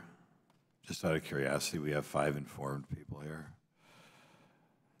this year? Just out of curiosity, we have 5 informed people here.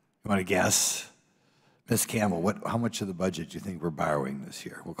 You want to guess? Ms. Campbell, how much of the budget do you think we're borrowing this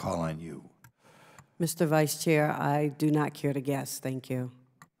year? We'll call on you. Mr. Vice Chair, I do not care to guess. Thank you.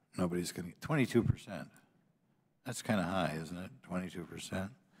 Nobody's going to, 22%. That's kind of high, isn't it? 22%.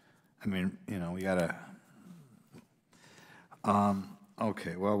 I mean, you know, we got to,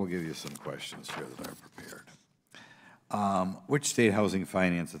 okay, well, we'll give you some questions here that are prepared. Which state housing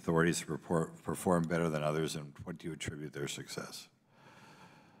finance authorities perform better than others, and what do you attribute their success?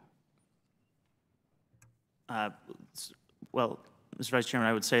 Well, Mr. Vice Chairman,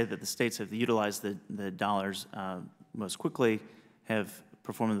 I would say that the states have utilized the dollars most quickly, have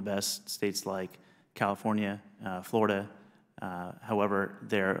performed the best. States like California, Florida. However,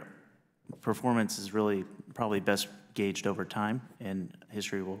 their performance is really probably best gauged over time, and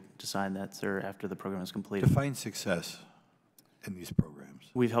history will decide that, sir, after the program is completed. Define success in these programs.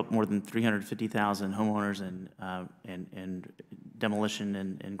 We've helped more than 350,000 homeowners and demolition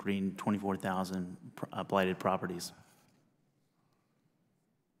and green 24,000 blighted properties.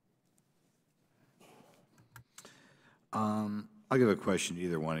 I'll give a question to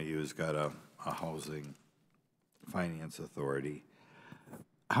either one of you who's got a housing finance authority.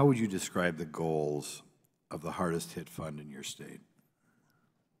 How would you describe the goals of the hardest hit fund in your state?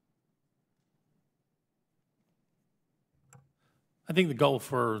 I think the goal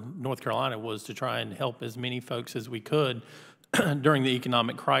for North Carolina was to try and help as many folks as we could during the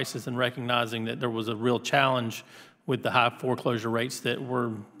economic crisis, and recognizing that there was a real challenge with the high foreclosure rates that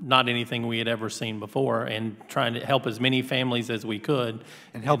were not anything we had ever seen before, and trying to help as many families as we could.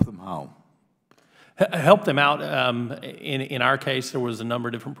 And help them how? Help them out. In our case, there was a number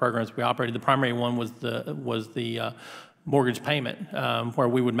of different programs we operated. The primary one was the mortgage payment, where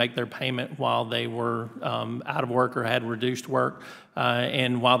we would make their payment while they were out of work or had reduced work,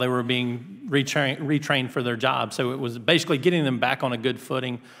 and while they were being retrained for their job. So it was basically getting them back on a good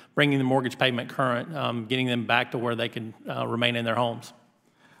footing, bringing the mortgage payment current, getting them back to where they could remain in their homes.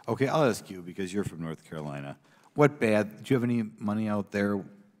 Okay, I'll ask you, because you're from North Carolina. Do you have any money out there?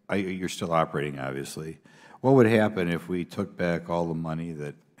 You're still operating, obviously. What would happen if we took back all the money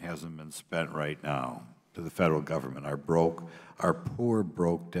that hasn't been spent right now to the federal government, our poor,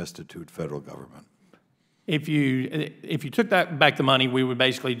 broke, destitute federal government? If you took that back the money, we would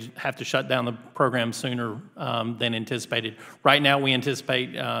basically have to shut down the program sooner than anticipated. Right now, we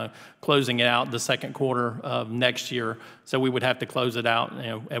anticipate closing it out the second quarter of next year. So we would have to close it out,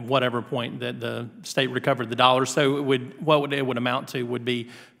 at whatever point that the state recovered the dollars. So what it would amount to would be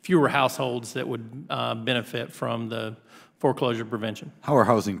fewer households that would benefit from the foreclosure prevention. How are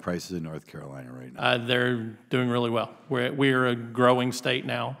housing prices in North Carolina right now? They're doing really well. We're a growing state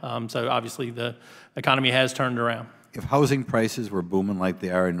now, so obviously the economy has turned around. If housing prices were booming like they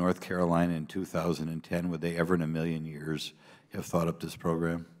are in North Carolina in 2010, would they ever in a million years have thought up this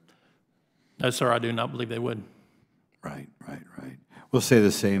program? No, sir, I do not believe they would. Right. We'll say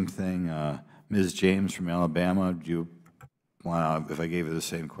the same thing. Ms. James from Alabama, do you want to, if I gave you the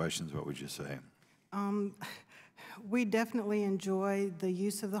same questions, what would you say? We definitely enjoy the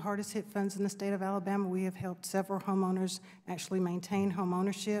use of the hardest hit funds in the state of Alabama. We have helped several homeowners actually maintain home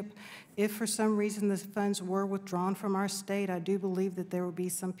ownership. If for some reason the funds were withdrawn from our state, I do believe that there would be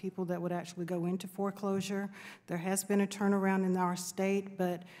some people that would actually go into foreclosure. There has been a turnaround in our state,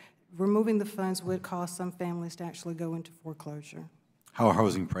 but removing the funds would cause some families to actually go into foreclosure. How are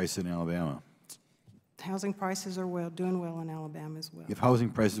housing prices in Alabama? Housing prices are doing well in Alabama as well. If housing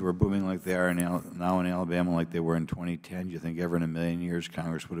prices were booming like they are now in Alabama, like they were in 2010, do you think ever in a million years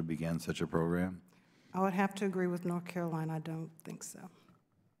Congress would have begun such a program? I would have to agree with North Carolina. I don't think so.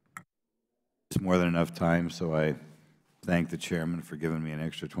 It's more than enough time, so I thank the chairman for giving me an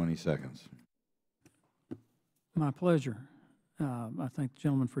extra 20 seconds. My pleasure. I thank the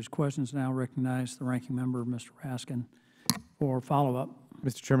gentleman for his questions. Now recognize the ranking member, Mr. Raskin, for follow-up.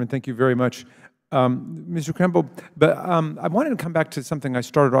 Mr. Chairman, thank you very much. Mr. Kremble, but I wanted to come back to something I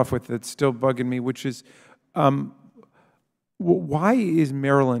started off with that's still bugging me, which is why is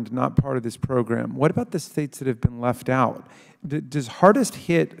Maryland not part of this program? What about the states that have been left out? Does hardest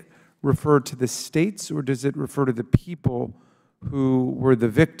hit refer to the states, or does it refer to the people who were the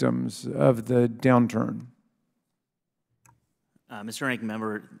victims of the downturn? Mr. Ranking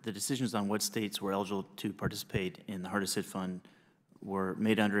Member, the decisions on what states were eligible to participate in the hardest hit fund were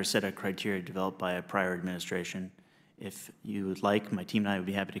made under a set of criteria developed by a prior administration. If you would like, my team and I would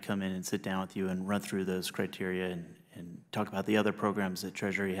be happy to come in and sit down with you and run through those criteria and talk about the other programs that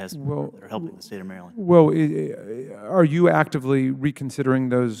Treasury has that are helping the state of Maryland. Well, are you actively reconsidering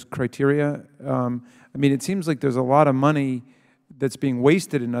those criteria? I mean, it seems like there's a lot of money that's being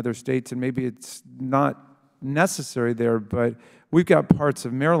wasted in other states, and maybe it's not necessary there, but we've got parts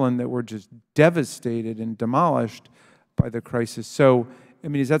of Maryland that were just devastated and demolished by the crisis. So, I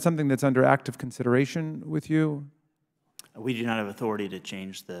mean, is that something that's under active consideration with you? We do not have authority to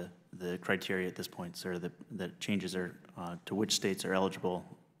change the criteria at this point, sir. The changes are to which states are eligible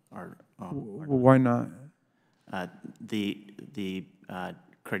are well, why not? The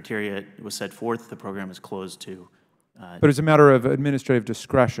criteria was set forth. The program is closed to. But it's a matter of administrative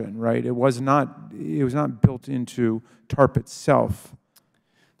discretion, right? It was not built into TARP itself.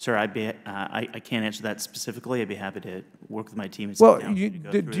 Sir, I can't answer that specifically. I'd be happy to work with my team and well, sit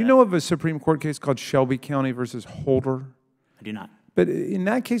down do you know of a Supreme Court case called Shelby County versus Holder? I do not. But in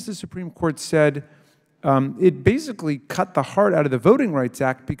that case, the Supreme Court said it basically cut the heart out of the Voting Rights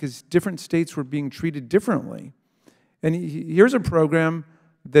Act because different states were being treated differently. And here's a program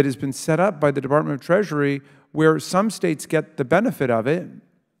that has been set up by the Department of Treasury where some states get the benefit of it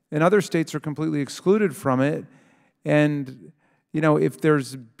and other states are completely excluded from it. And you know, if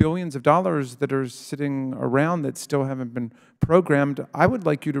there's billions of dollars that are sitting around that still haven't been programmed, I would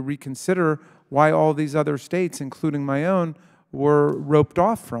like you to reconsider why all these other states, including my own, were roped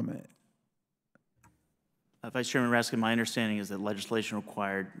off from it. Vice Chairman Raskin, my understanding is that legislation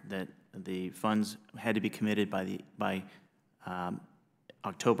required that the funds had to be committed by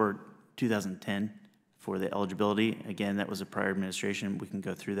October 2010 for the eligibility. Again, that was a prior administration. We can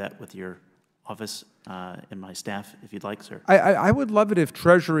go through that with your office and my staff, if you'd like, sir. I would love it if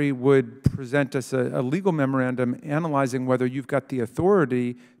Treasury would present us a legal memorandum analyzing whether you've got the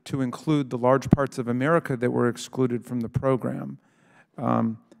authority to include the large parts of America that were excluded from the program.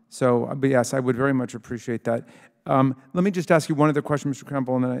 But yes, I would very much appreciate that. Let me just ask you one other question, Mr.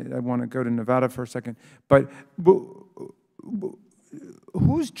 Kremble, and then I want to go to Nevada for a second. But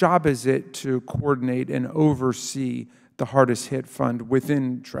whose job is it to coordinate and oversee the hardest hit fund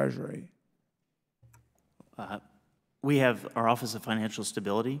within Treasury? We have our Office of Financial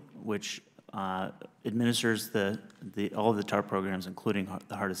Stability, which administers all of the TARP programs, including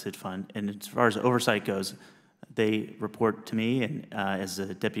the hardest hit fund. And as far as oversight goes, they report to me, and as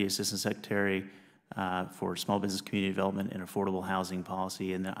the Deputy Assistant Secretary for small business community development and affordable housing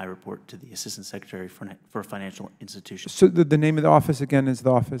policy, and then I report to the Assistant Secretary for Financial Institutions. So the name of the office, again, is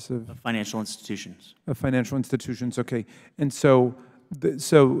the Office of Financial Institutions. Financial Institutions, okay. And so,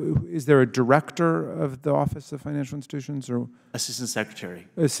 so is there a director of the Office of Financial Institutions, or? Assistant Secretary.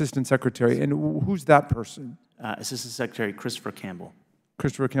 Assistant Secretary, and who's that person? Assistant Secretary Christopher Campbell.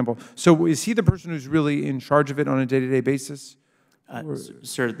 Christopher Campbell. So is he the person who's really in charge of it on a day-to-day basis?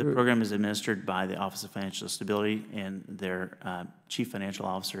 Sir, the program is administered by the Office of Financial Stability, and their Chief Financial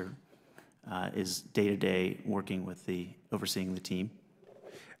Officer is day-to-day working with overseeing the team.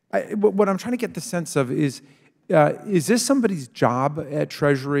 What I'm trying to get the sense of is this somebody's job at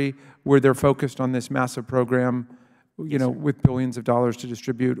Treasury where they're focused on this massive program, you know, with billions of dollars to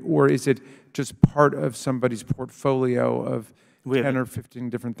distribute, or is it just part of somebody's portfolio of 10 or 15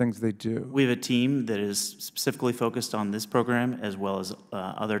 different things they do? We have a team that is specifically focused on this program, as well as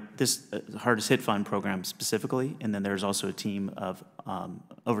this Hardest Hit Fund program specifically, and then there's also a team of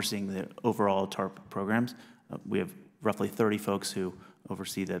overseeing the overall TARP programs. We have roughly 30 folks who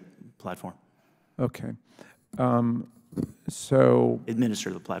oversee that platform. Okay. So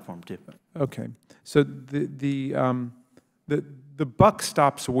administer the platform too. Okay. So the buck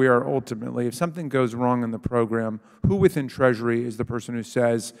stops where ultimately, if something goes wrong in the program, who within Treasury is the person who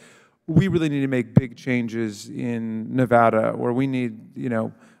says, we really need to make big changes in Nevada, or we need, you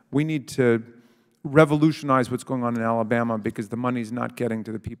know, we need to revolutionize what's going on in Alabama because the money's not getting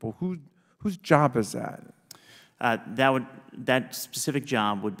to the people? Whose job is that? That specific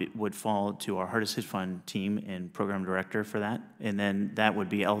job would fall to our Hardest Hit Fund team and program director for that, and then that would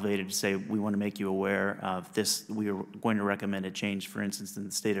be elevated to say, we want to make you aware of this. We are going to recommend a change. For instance, in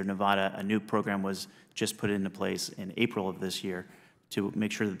the state of Nevada, a new program was just put into place in April of this year to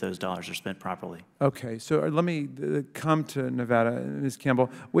make sure that those dollars are spent properly. Okay, so let me come to Nevada, Ms. Campbell.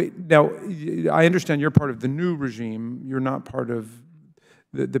 Wait, now, I understand you're part of the new regime. You're not part of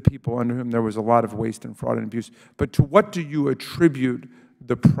the people under whom there was a lot of waste and fraud and abuse. But to what do you attribute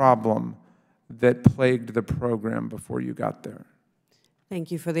the problem that plagued the program before you got there?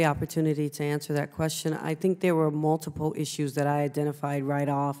 Thank you for the opportunity to answer that question. I think there were multiple issues that I identified right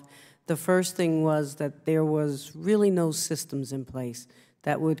off. The first thing was that there was really no systems in place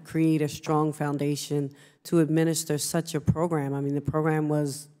that would create a strong foundation to administer such a program. I mean, the program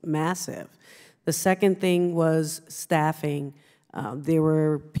was massive. The second thing was staffing. There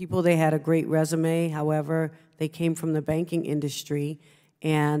were people, they had a great resume, however, they came from the banking industry,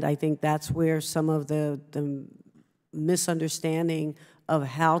 and I think that's where some of the misunderstanding of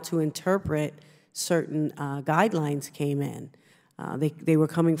how to interpret certain guidelines came in. They were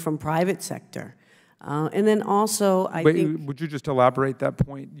coming from private sector. And then also, I think... Would you just elaborate that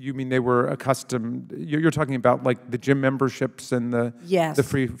point? You mean they were accustomed, you're talking about like the gym memberships and the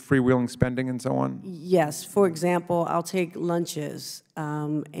freewheeling spending and so on? Yes. For example, I'll take lunches.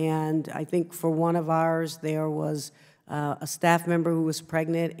 And I think for one of ours, there was a staff member who was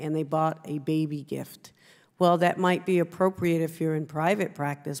pregnant and they bought a baby gift. Well, that might be appropriate if you're in private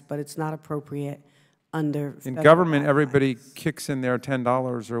practice, but it's not appropriate under in government, everybody kicks in their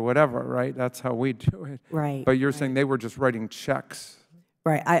 $10 or whatever, right? That's how we do it. Right. But you're saying they were just writing checks.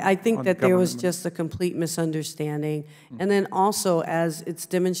 Right. I think that there was just a complete misunderstanding. And then also, as it's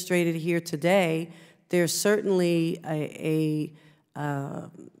demonstrated here today, there's certainly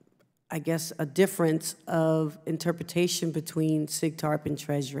I guess, a difference of interpretation between SIGTARP and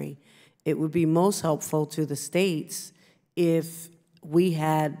Treasury. It would be most helpful to the states if we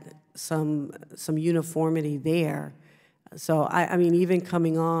had some uniformity there. So, I mean, even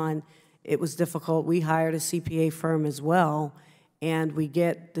coming on, it was difficult. We hired a CPA firm as well, and we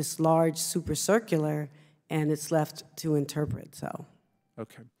get this large super circular, and it's left to interpret, so.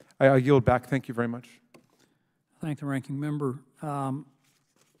 Okay. I yield back. Thank you very much. Thank the ranking member.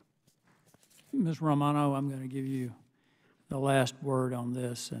 Ms. Romano, I'm going to give you the last word on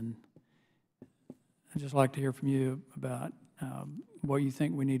this, and I'd just like to hear from you about what you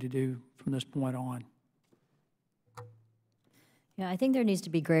think we need to do from this point on. Yeah, I think there needs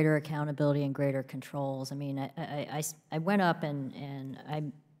to be greater accountability and greater controls. I mean, I went up and I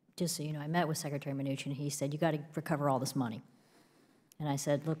just so you know, I met with Secretary Mnuchin, and he said, you got to recover all this money. And I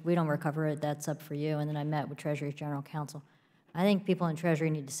said, look, we don't recover it, that's up for you. And then I met with Treasury's General Counsel. I think people in Treasury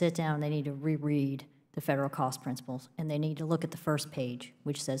need to sit down, they need to reread the federal cost principles, and they need to look at the first page,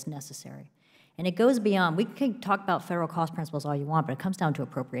 which says necessary. And it goes beyond, we can talk about federal cost principles all you want, but it comes down to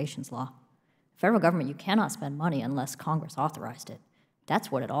appropriations law. Federal government, you cannot spend money unless Congress authorized it.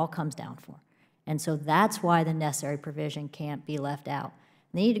 That's what it all comes down for. And so that's why the necessary provision can't be left out.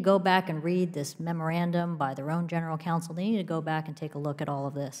 They need to go back and read this memorandum by their own general counsel. They need to go back and take a look at all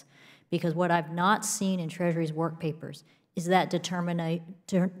of this. Because what I've not seen in Treasury's work papers is that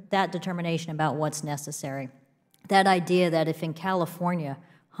determination about what's necessary. That idea that if in California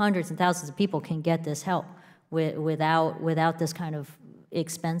hundreds and thousands of people can get this help without this kind of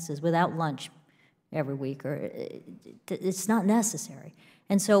expenses, without lunch every week, or it's not necessary.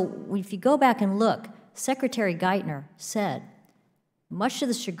 And so if you go back and look, Secretary Geithner said, much to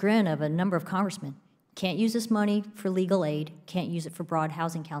the chagrin of a number of congressmen, can't use this money for legal aid, can't use it for broad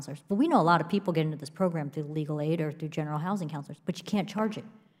housing counselors. But we know a lot of people get into this program through legal aid or through general housing counselors, but you can't charge it.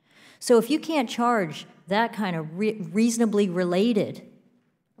 So if you can't charge that kind of reasonably related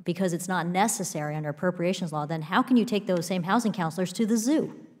because it's not necessary under appropriations law, then how can you take those same housing counselors to the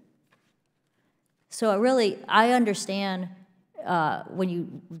zoo? So I understand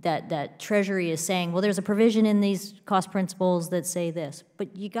when that Treasury is saying, well, there's a provision in these cost principles that say this,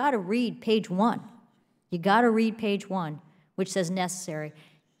 but you got to read page 1. You got to read page 1, which says necessary.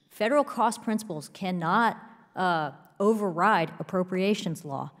 Federal cost principles cannot override appropriations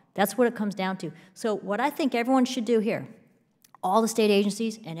law. That's what it comes down to. So what I think everyone should do here, all the state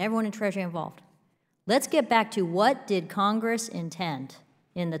agencies and everyone in Treasury involved, let's get back to what did Congress intend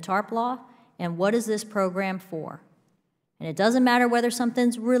in the TARP law and what is this program for? And it doesn't matter whether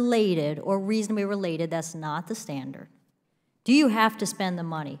something's related or reasonably related, that's not the standard. Do you have to spend the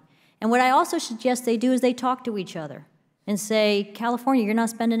money? And what I also suggest they do is they talk to each other and say, California, you're not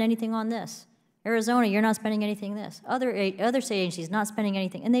spending anything on this. Arizona, you're not spending anything this. Other state agencies not spending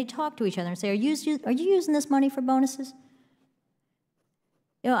anything. And they talk to each other and say, are you using this money for bonuses?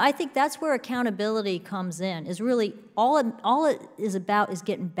 You know, I think that's where accountability comes in, is really all it is about is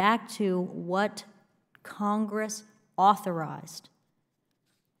getting back to what Congress authorized.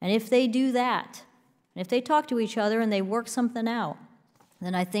 And if they do that, and if they talk to each other and they work something out,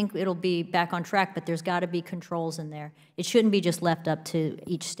 then I think it'll be back on track, but there's got to be controls in there. It shouldn't be just left up to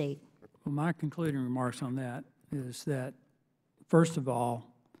each state. Well, my concluding remarks on that is that, first of all,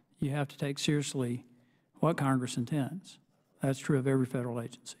 you have to take seriously what Congress intends. That's true of every federal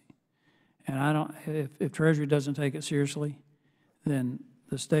agency. And if Treasury doesn't take it seriously, then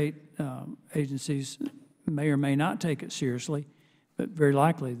the state agencies may or may not take it seriously, but very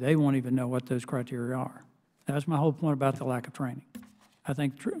likely they won't even know what those criteria are. That's my whole point about the lack of training. I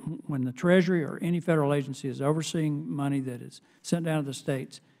think when the Treasury or any federal agency is overseeing money that is sent down to the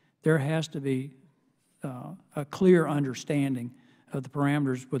states, there has to be a clear understanding of the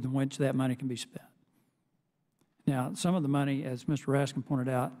parameters within which that money can be spent. Now, some of the money, as Mr. Raskin pointed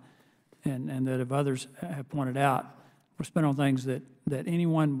out, and that of others have pointed out, were spent on things that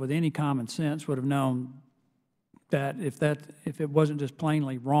anyone with any common sense would have known that if it wasn't just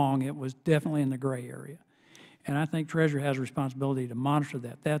plainly wrong, it was definitely in the gray area. And I think Treasury has a responsibility to monitor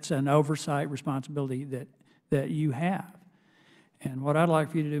that. That's an oversight responsibility that you have. And what I'd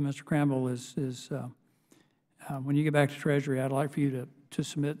like for you to do, Mr. Cramble, is when you get back to Treasury, I'd like for you to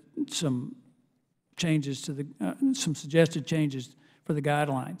submit some changes to some suggested changes for the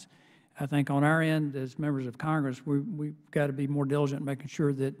guidelines. I think on our end, as members of Congress, we've got to be more diligent in making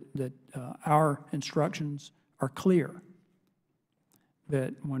sure that our instructions are clear.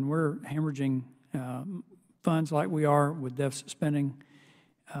 That when we're hemorrhaging funds like we are with deficit spending,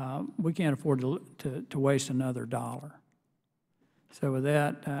 we can't afford to waste another dollar. So with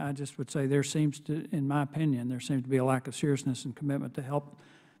that, I just would say there seems to, in my opinion, there seems to be a lack of seriousness and commitment to help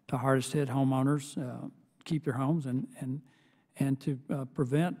the hardest hit homeowners keep their homes and to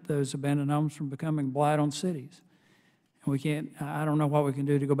prevent those abandoned homes from becoming blight on cities. And we can't, I don't know what we can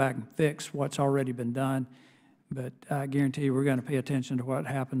do to go back and fix what's already been done, but I guarantee you we're going to pay attention to what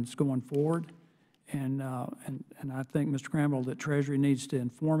happens going forward. And I think, Mr. Cramble, that Treasury needs to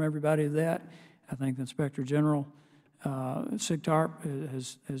inform everybody of that. I think the Inspector General, SIGTARP,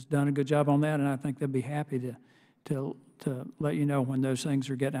 has done a good job on that, and I think they'll be happy to let you know when those things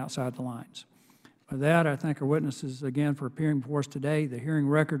are getting outside the lines. With that, I thank our witnesses again for appearing before us today. The hearing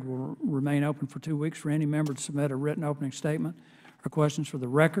record will remain open for 2 weeks for any member to submit a written opening statement or questions for the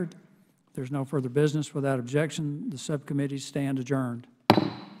record. If there's no further business, without objection, the subcommittees stand adjourned.